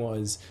doing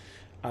was,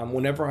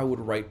 whenever I would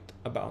write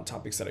about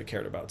topics that I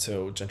cared about,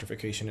 so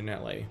gentrification in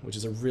LA, which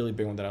is a really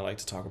big one that I like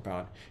to talk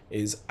about,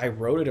 is I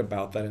wrote it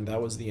about that, and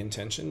that was the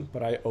intention,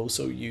 but I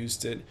also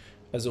used it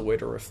as a way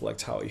to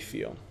reflect how I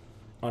feel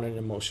on an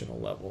emotional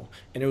level.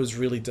 And it was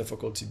really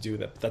difficult to do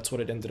that, but that's what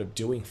it ended up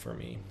doing for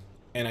me.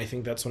 And I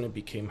think that's when it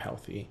became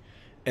healthy.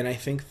 And I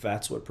think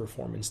that's what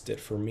performance did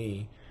for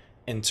me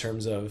in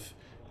terms of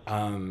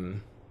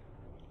um,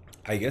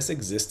 I guess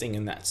existing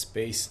in that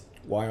space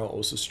while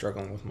also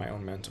struggling with my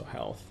own mental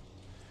health.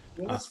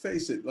 Well, Uh, let's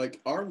face it,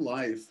 like our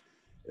life,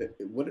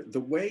 what the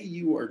way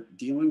you are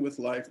dealing with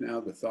life now,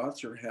 the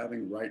thoughts you're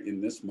having right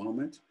in this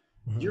moment,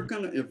 you're mhm,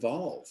 going to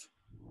evolve.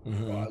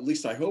 mhm. At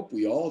least I hope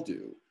we all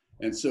do.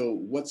 And so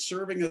what's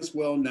serving us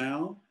well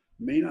now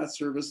may not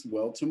serve us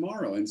well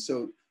tomorrow. And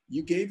so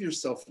you gave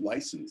yourself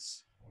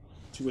license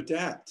to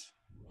adapt,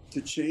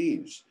 to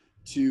change,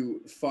 to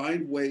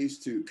find ways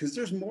to, because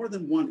there's more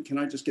than one. Can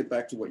I just get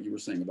back to what you were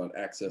saying about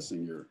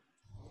accessing your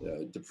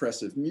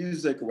depressive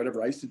music or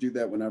whatever? I used to do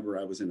that whenever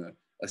I was in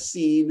a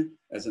scene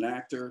as an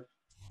actor,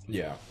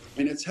 Yeah.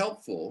 and it's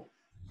helpful.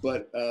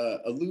 But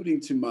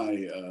alluding to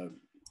my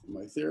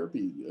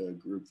therapy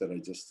group that I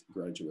just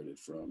graduated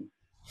from,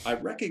 I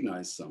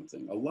recognized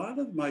something. A lot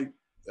of my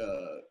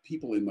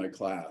people in my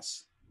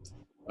class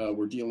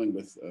were dealing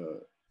with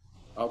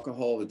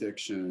alcohol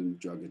addiction,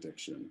 drug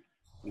addiction.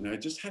 And I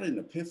just had an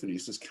epiphany.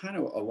 This is kind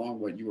of along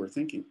what you were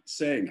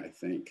saying, I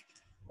think.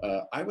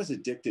 I was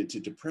addicted to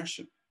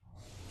depression.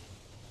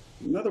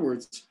 In other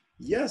words,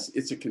 yes,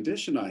 it's a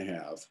condition I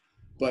have,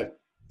 but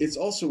it's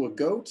also a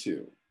go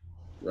to,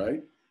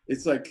 right?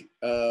 It's like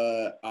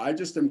I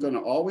just am going to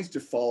always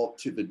default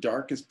to the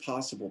darkest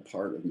possible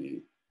part of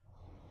me.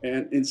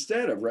 And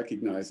instead of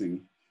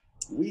recognizing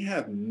we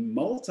have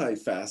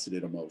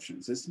multifaceted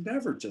emotions, it's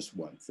never just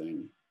one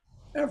thing,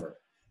 ever.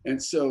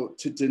 And so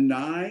to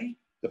deny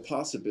the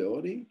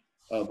possibility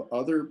of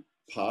other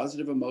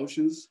positive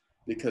emotions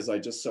because I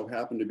just so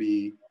happen to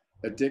be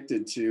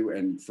addicted to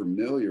and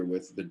familiar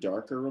with the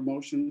darker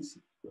emotions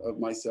of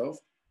myself,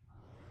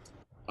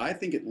 I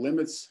think it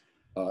limits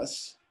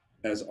us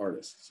as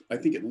artists. I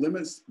think it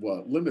limits, well,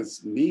 it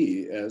limits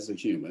me as a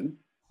human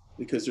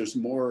because there's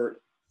more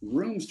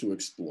rooms to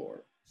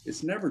explore.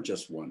 It's never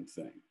just one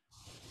thing.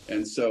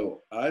 And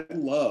so I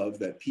love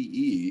that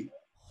PE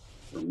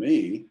for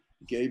me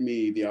gave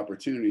me the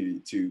opportunity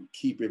to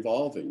keep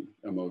evolving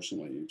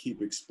emotionally and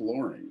keep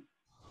exploring.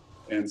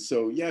 And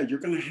so, yeah, you're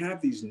going to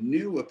have these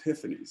new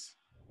epiphanies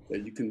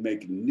that you can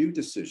make new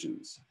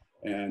decisions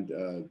and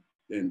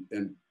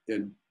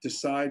and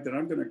decide that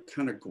I'm going to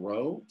kind of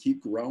grow,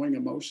 keep growing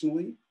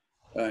emotionally.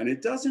 And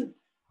it doesn't.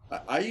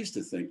 I used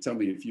to think. Tell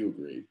me if you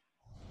agree.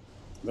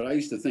 But I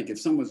used to think if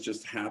someone's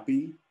just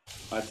happy,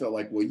 I felt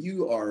like, well,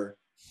 you are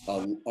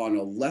on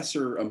a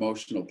lesser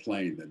emotional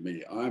plane than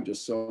me. I'm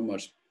just so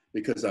much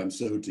because I'm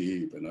so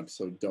deep and I'm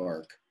so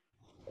dark.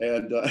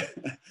 And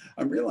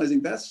I'm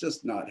realizing that's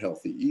just not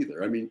healthy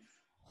either. I mean,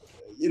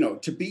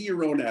 to be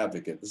your own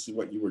advocate, this is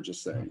what you were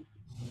just saying.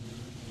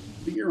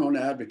 Be your own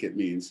advocate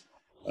means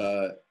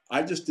uh,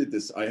 I just did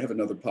this. I have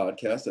another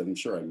podcast, and I'm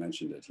sure I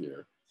mentioned it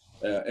here.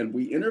 And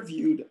we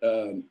interviewed,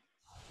 do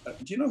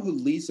you know who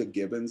Lisa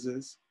Gibbons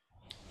is?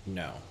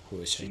 No.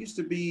 Who is She she? used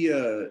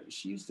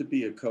to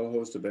be a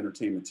co-host of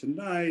Entertainment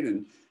Tonight,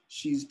 and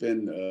she's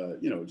been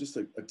just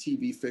a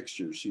TV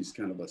fixture. She's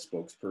kind of a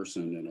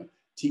spokesperson and a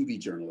TV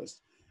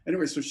journalist.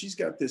 Anyway, so she's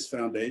got this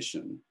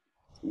foundation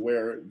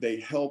where they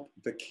help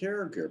the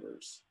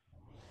caregivers.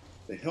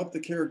 They help the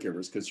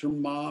caregivers because her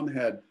mom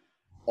had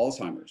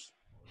Alzheimer's,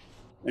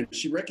 and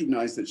she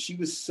recognized that she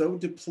was so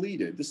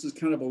depleted. This is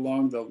kind of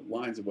along the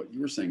lines of what you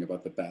were saying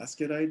about the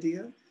basket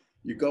idea.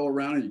 You go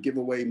around and you give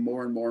away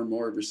more and more and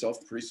more of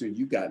yourself. Pretty soon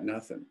you got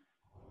nothing.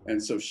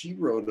 And so she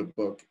wrote a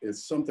book.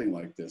 It's something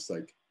like this,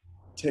 like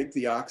take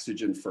the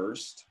oxygen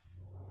first.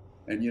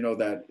 And you know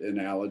that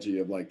analogy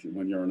of like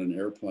when you're on an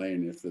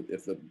airplane, if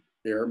the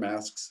air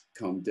masks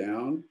come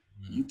down,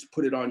 Mhm. you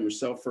put it on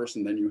yourself first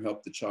and then you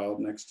help the child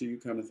next to you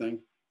kind of thing.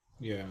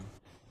 Yeah.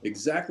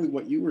 Exactly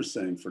what you were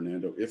saying,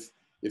 Fernando. If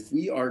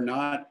we are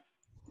not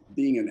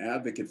being an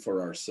advocate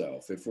for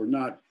ourselves, if we're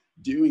not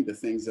doing the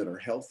things that are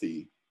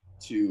healthy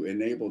to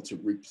enable to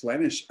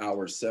replenish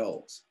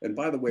ourselves, and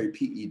by the way,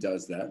 PE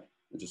does that,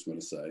 I just want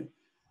to say,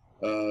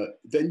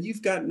 then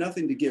you've got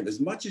nothing to give.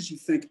 As much as you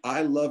think,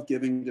 I love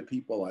giving to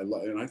people, I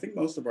love, and I think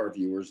most of our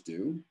viewers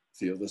do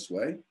feel this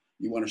way.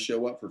 You want to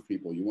show up for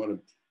people. You want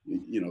to,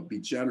 be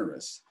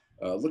generous.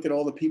 Look at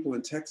all the people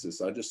in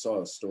Texas. I just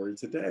saw a story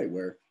today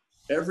where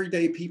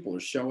everyday people are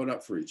showing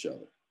up for each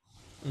other.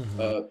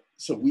 Hmm.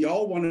 So we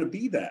all want to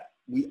be that.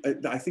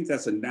 I think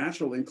that's a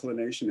natural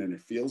inclination, and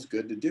it feels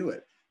good to do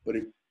it. But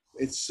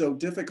it's so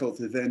difficult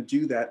to then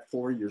do that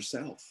for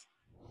yourself,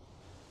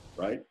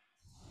 right?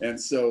 And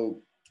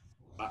so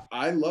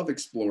I love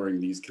exploring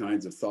these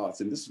kinds of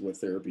thoughts, and this is what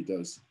therapy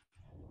does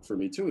for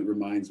me too. It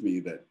reminds me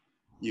that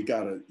you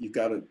gotta,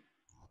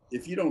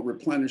 if you don't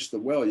replenish the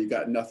well, you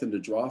got nothing to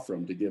draw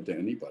from to give to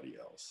anybody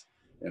else.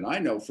 And I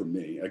know for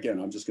me, again,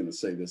 I'm just going to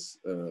say this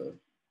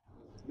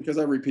because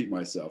I repeat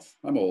myself.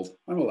 I'm old.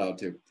 I'm allowed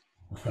to.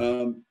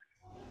 Um,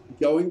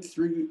 Going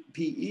through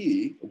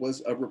PE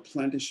was a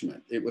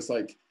replenishment. It was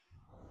like,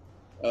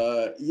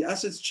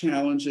 yes, it's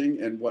challenging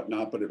and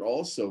whatnot, but it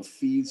also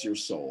feeds your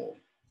soul,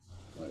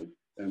 right?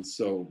 And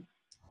so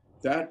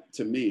that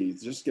to me,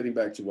 just getting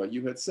back to what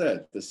you had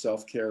said, the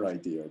self-care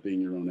idea of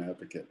being your own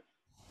advocate,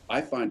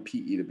 I find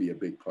PE to be a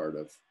big part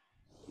of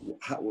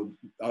how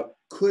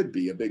could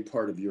be a big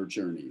part of your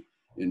journey.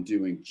 in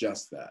doing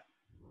just that.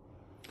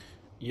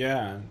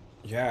 Yeah,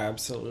 yeah,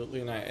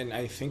 absolutely. And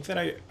I think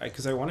that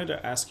because I wanted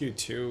to ask you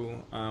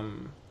too,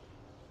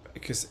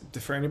 because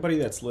for anybody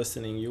that's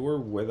listening, you were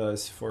with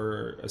us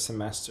for a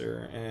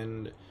semester,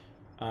 and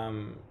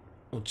um,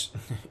 which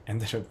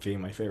ended up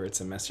being my favorite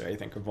semester, I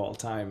think, of all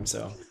time.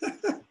 So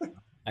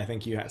I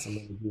think you had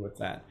something to do with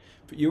that.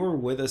 But you were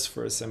with us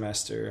for a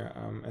semester,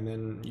 and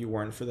then you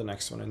weren't for the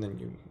next one, and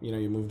then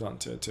you moved on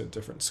to a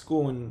different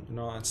school and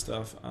all that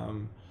stuff.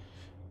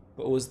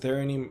 But was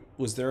there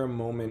a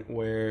moment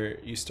where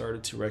you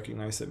started to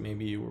recognize that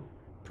maybe you were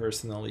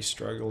personally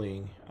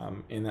struggling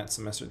in that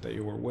semester that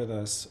you were with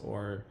us,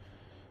 or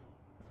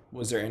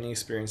was there any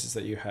experiences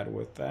that you had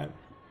with that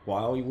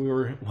while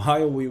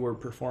we were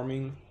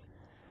performing?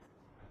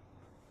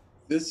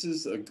 This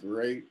is a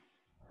great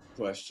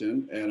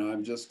question, and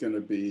I'm just going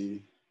to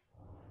be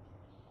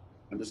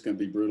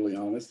brutally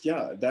honest.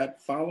 Yeah,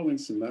 that following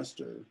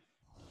semester,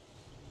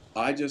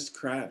 I just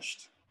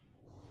crashed.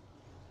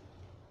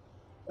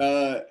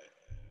 Uh,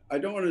 I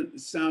don't want to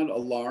sound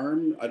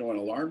alarmed. I don't want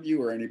to alarm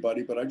you or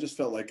anybody, but I just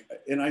felt like,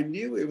 and I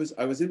knew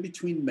I was in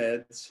between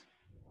meds,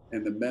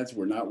 and the meds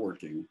were not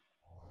working.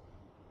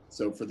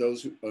 So for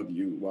those of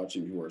you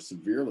watching who are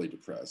severely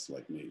depressed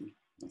like me,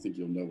 I think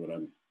you'll know what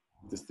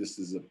this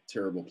is a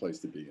terrible place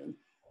to be in.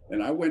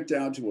 And I went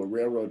down to a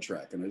railroad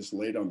track and I just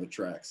laid on the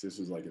tracks. This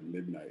was like at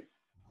midnight.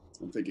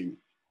 I'm thinking,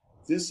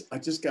 I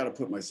just got to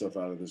put myself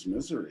out of this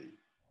misery.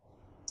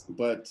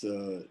 But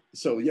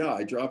so yeah,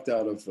 I dropped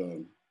out of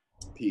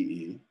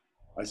PE.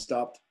 I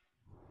stopped.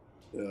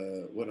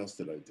 What else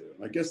did I do?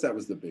 I guess that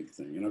was the big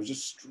thing. And I was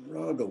just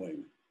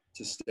struggling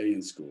to stay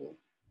in school.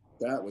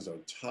 That was a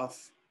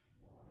tough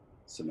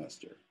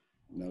semester,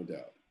 no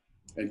doubt.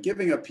 And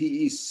giving up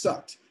PE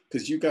sucked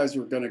because you guys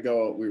were going to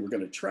go, we were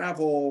going to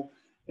travel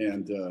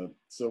and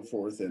so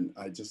forth. And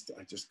I just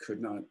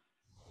could not.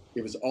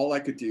 It was all I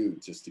could do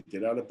just to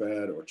get out of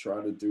bed or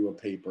try to do a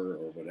paper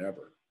or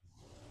whatever.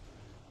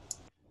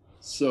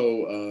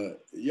 So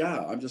yeah,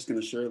 I'm just going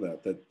to share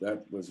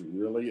that was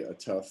really a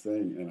tough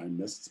thing, and I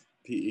missed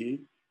PE,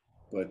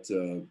 but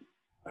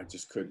I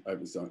just could. I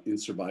was in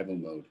survival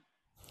mode.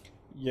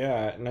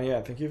 Yeah, no,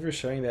 yeah, thank you for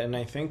sharing that. And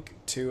I think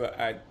too,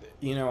 I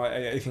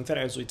think that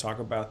as we talk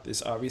about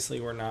this,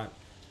 obviously we're not,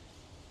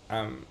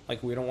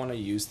 like we don't want to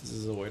use this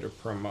as a way to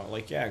promote,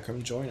 like, yeah,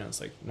 come join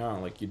us. Like, no,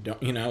 like you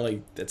don't,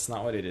 like that's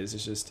not what it is.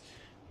 It's just,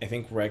 I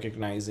think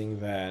recognizing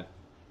that,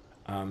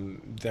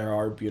 there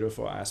are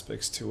beautiful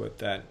aspects to it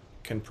that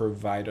can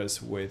provide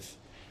us with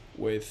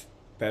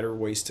better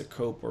ways to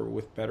cope or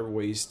with better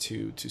ways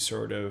to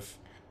sort of,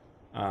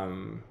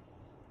 um,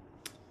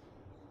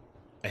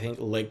 I think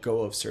let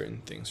go of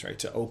certain things, right?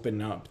 To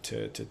open up,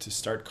 to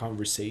start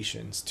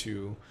conversations,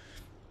 to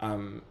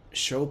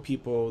show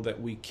people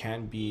that we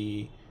can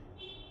be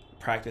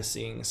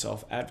practicing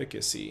self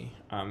advocacy.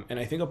 And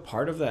I think a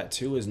part of that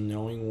too is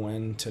knowing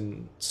when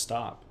to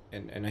stop.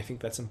 And I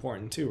think that's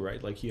important too,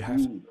 right? Like you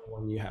have to Mm. know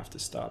when you have to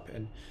stop.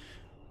 And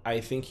I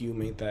think you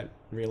made that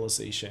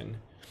realization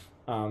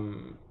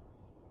um,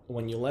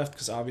 when you left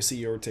because obviously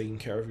you were taking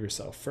care of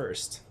yourself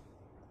first.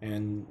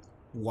 And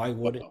why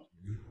wouldn't Well,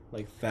 you?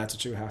 Like that's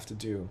what you have to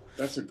do.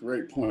 that's a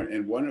great point.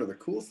 And one of the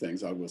cool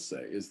things I will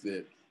say is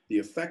that the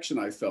affection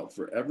I felt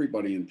for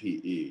everybody in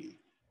PE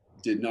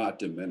did not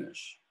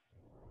diminish.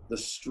 The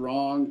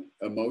strong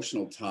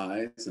emotional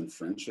ties and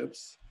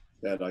friendships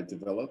that I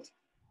developed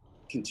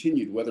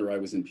continued whether I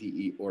was in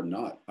PE or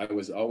not. I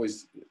was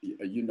always,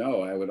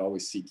 I would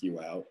always seek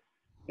you out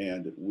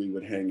and we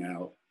would hang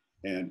out.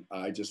 And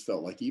I just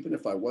felt like even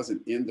if I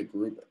wasn't in the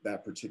group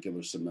that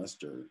particular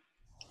semester,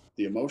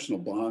 the emotional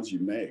bonds you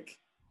make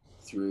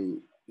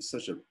through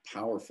such a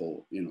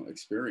powerful,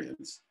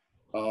 experience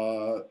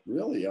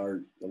really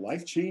are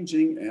life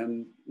changing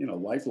and,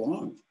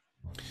 lifelong.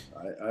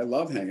 I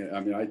love hanging.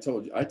 I mean, I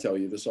tell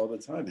you this all the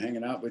time.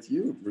 Hanging out with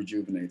you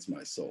rejuvenates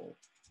my soul.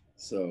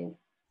 So,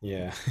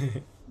 Yeah.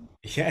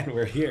 Yeah, and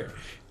we're here.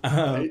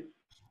 right?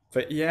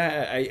 But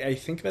yeah, I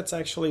think that's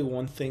actually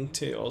one thing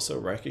to also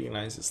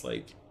recognize is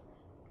like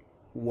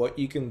what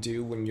you can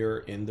do when you're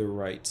in the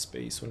right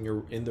space, when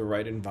you're in the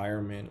right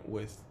environment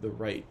with the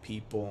right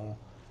people,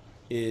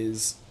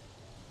 is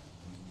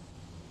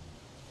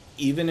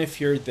even if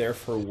you're there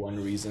for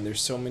one reason,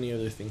 there's so many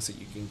other things that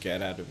you can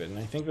get out of it. And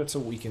I think that's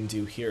what we can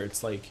do here.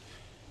 It's like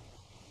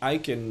I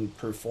can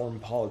perform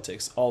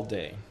politics all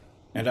day,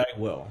 and I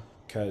will,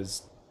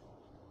 because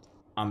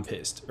I'm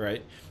pissed,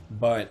 right?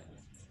 But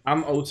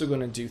I'm also going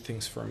to do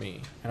things for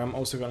me, and I'm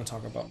also going to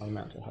talk about my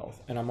mental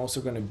health, and I'm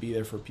also going to be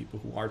there for people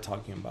who are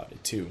talking about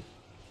it too.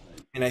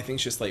 Right. And I think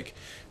it's just like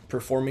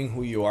performing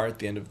who you are at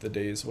the end of the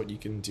day is what you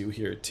can do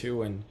here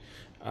too. And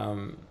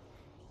um,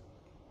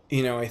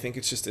 I think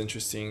it's just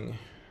interesting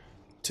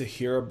to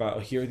hear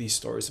these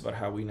stories about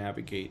how we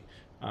navigate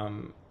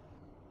um,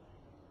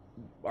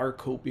 our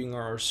coping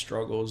or our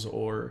struggles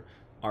or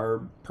our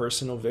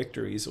personal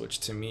victories, which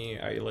to me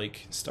I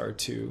like start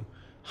to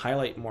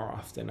highlight more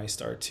often. I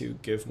start to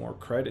give more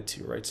credit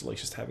to, right? So like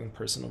just having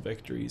personal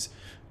victories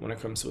when it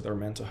comes with our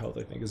mental health,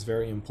 I think is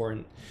very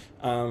important.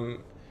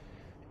 Um,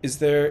 Is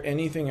there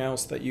anything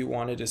else that you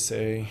wanted to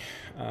say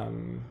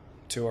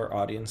to our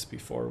audience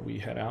before we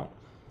head out?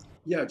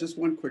 Yeah, just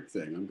one quick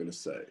thing I'm going to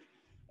say.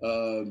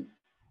 Um,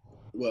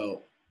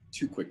 well,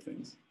 two quick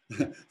things.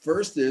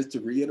 First is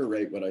to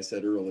reiterate what I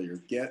said earlier: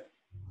 get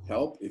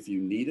help if you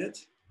need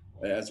it.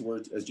 As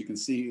you can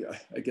see,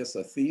 I guess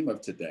a theme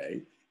of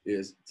today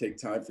is take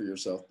time for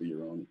yourself, be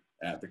your own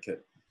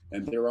advocate.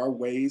 And there are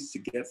ways to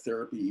get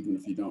therapy even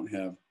if you don't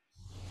have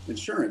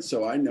insurance.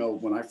 So I know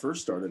when I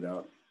first started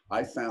out,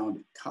 I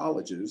found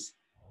colleges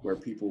where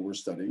people were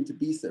studying to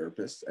be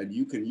therapists, and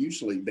you can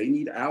usually, they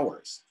need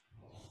hours.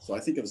 So I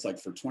think it was like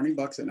for 20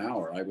 bucks an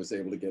hour, I was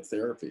able to get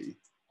therapy.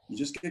 You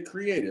just get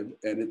creative,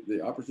 and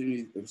the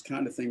opportunity, those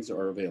kind of things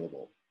are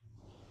available.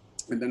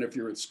 And then if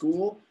you're at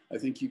school, I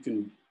think you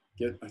can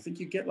I think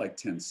you get like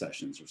 10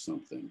 sessions or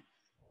something.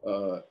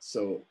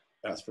 So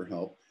ask for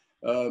help.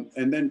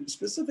 And then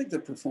specific to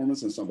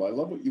performance ensemble, I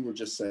love what you were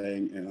just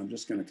saying, and I'm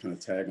just going to kind of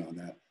tag on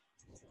that.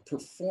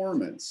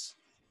 Performance,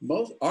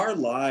 most our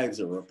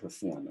lives are a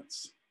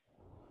performance.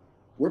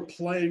 We're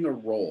playing a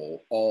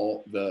role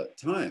all the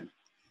time.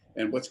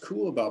 And what's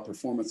cool about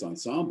performance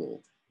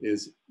ensemble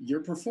is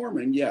you're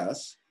performing,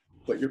 yes,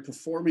 but you're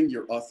performing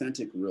your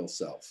authentic real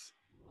self.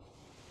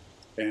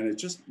 And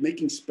it's just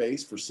making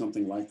space for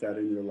something like that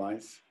in your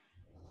life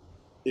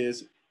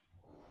is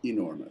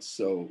enormous.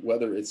 So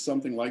whether it's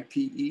something like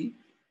PE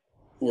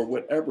or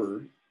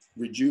whatever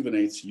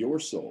rejuvenates your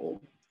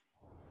soul,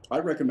 I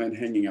recommend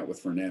hanging out with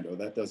Fernando.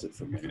 That does it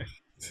for me.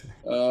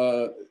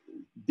 Uh,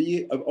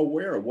 be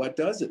aware of what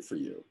does it for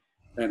you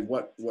and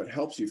what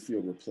helps you feel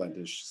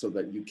replenished so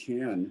that you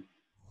can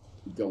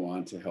go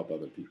on to help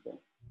other people.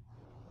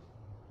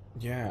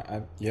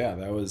 Yeah,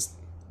 that was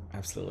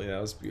absolutely, that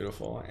was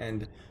beautiful.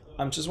 And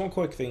just one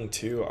quick thing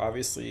too.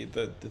 Obviously,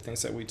 the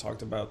things that we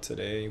talked about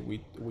today,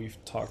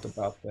 we've talked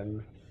about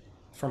them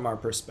from our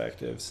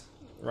perspectives,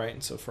 right?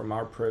 And so from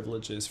our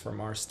privileges,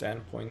 from our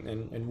standpoint,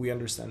 and we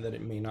understand that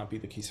it may not be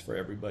the case for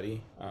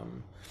everybody,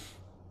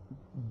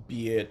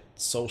 be it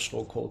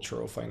social,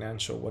 cultural,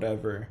 financial,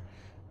 whatever.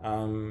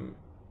 Um,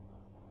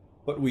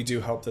 but we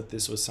do hope that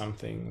this was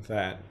something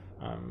that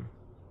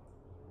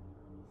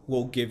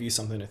will give you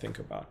something to think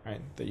about,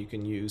 right? That you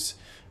can use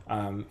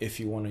if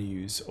you want to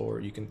use, or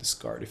you can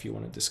discard if you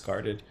want to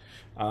discard it.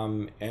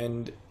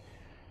 And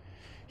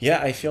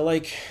yeah, I feel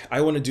like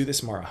I want to do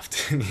this more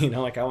often.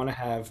 Like I want to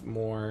have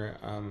more,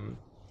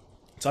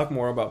 talk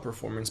more about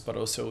performance, but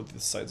also the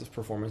sides of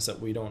performance that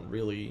we don't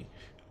really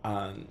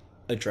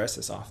address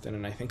as often.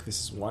 And I think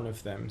this is one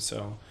of them.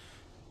 So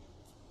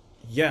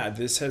yeah,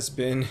 this has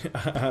been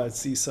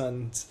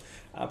CSUN's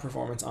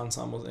Performance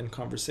Ensembles in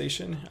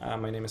Conversation.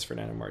 My name is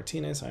Fernando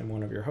Martinez. I'm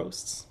one of your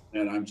hosts.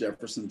 And I'm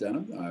Jefferson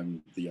Denham.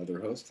 I'm the other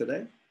host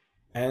today.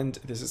 And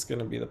this is going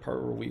to be the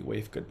part where we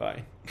wave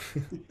goodbye.